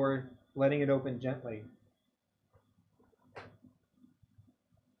onto the door, letting it open gently.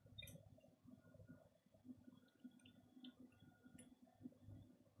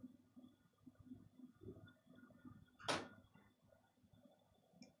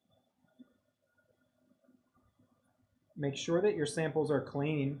 Make sure that your samples are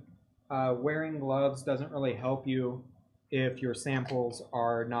clean. Wearing gloves doesn't really help you if your samples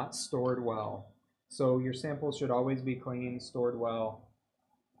are not stored well. So your samples should always be clean, stored well.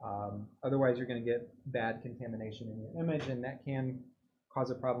 Otherwise, you're going to get bad contamination in your image, and that can cause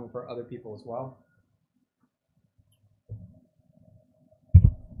a problem for other people as well.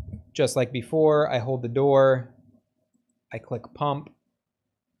 Just like before, I hold the door, I click pump,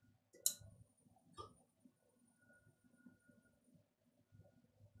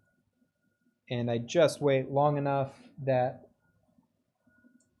 and I just wait long enough that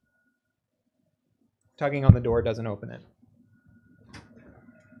tugging on the door doesn't open it.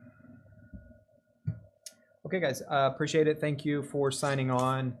 Okay, guys, appreciate it. Thank you for signing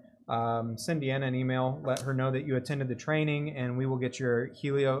on. Send Deanna an email. Let her know that you attended the training, and we will get your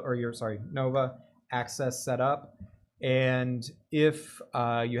NOVA access set up. And if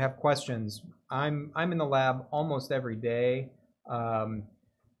you have questions, I'm in the lab almost every day.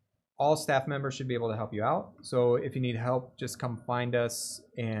 All staff members should be able to help you out. So if you need help, just come find us,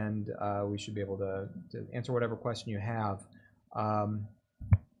 and we should be able to answer whatever question you have.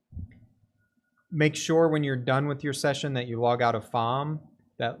 Make sure when you're done with your session that you log out of FOM.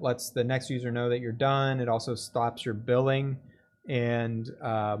 That lets the next user know that you're done. It also stops your billing. And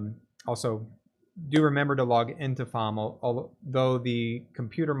also, do remember to log into FOM, although the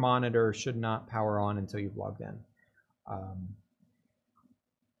computer monitor should not power on until you've logged in.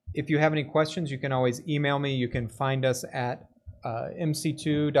 If you have any questions, you can always email me. You can find us at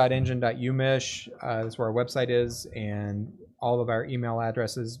mc2.engine.umich. That's where our website is, and all of our email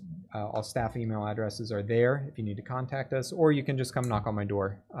addresses, all staff email addresses are there if you need to contact us, or you can just come knock on my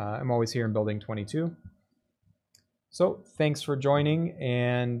door. I'm always here in building 22. So thanks for joining,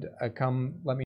 and come let me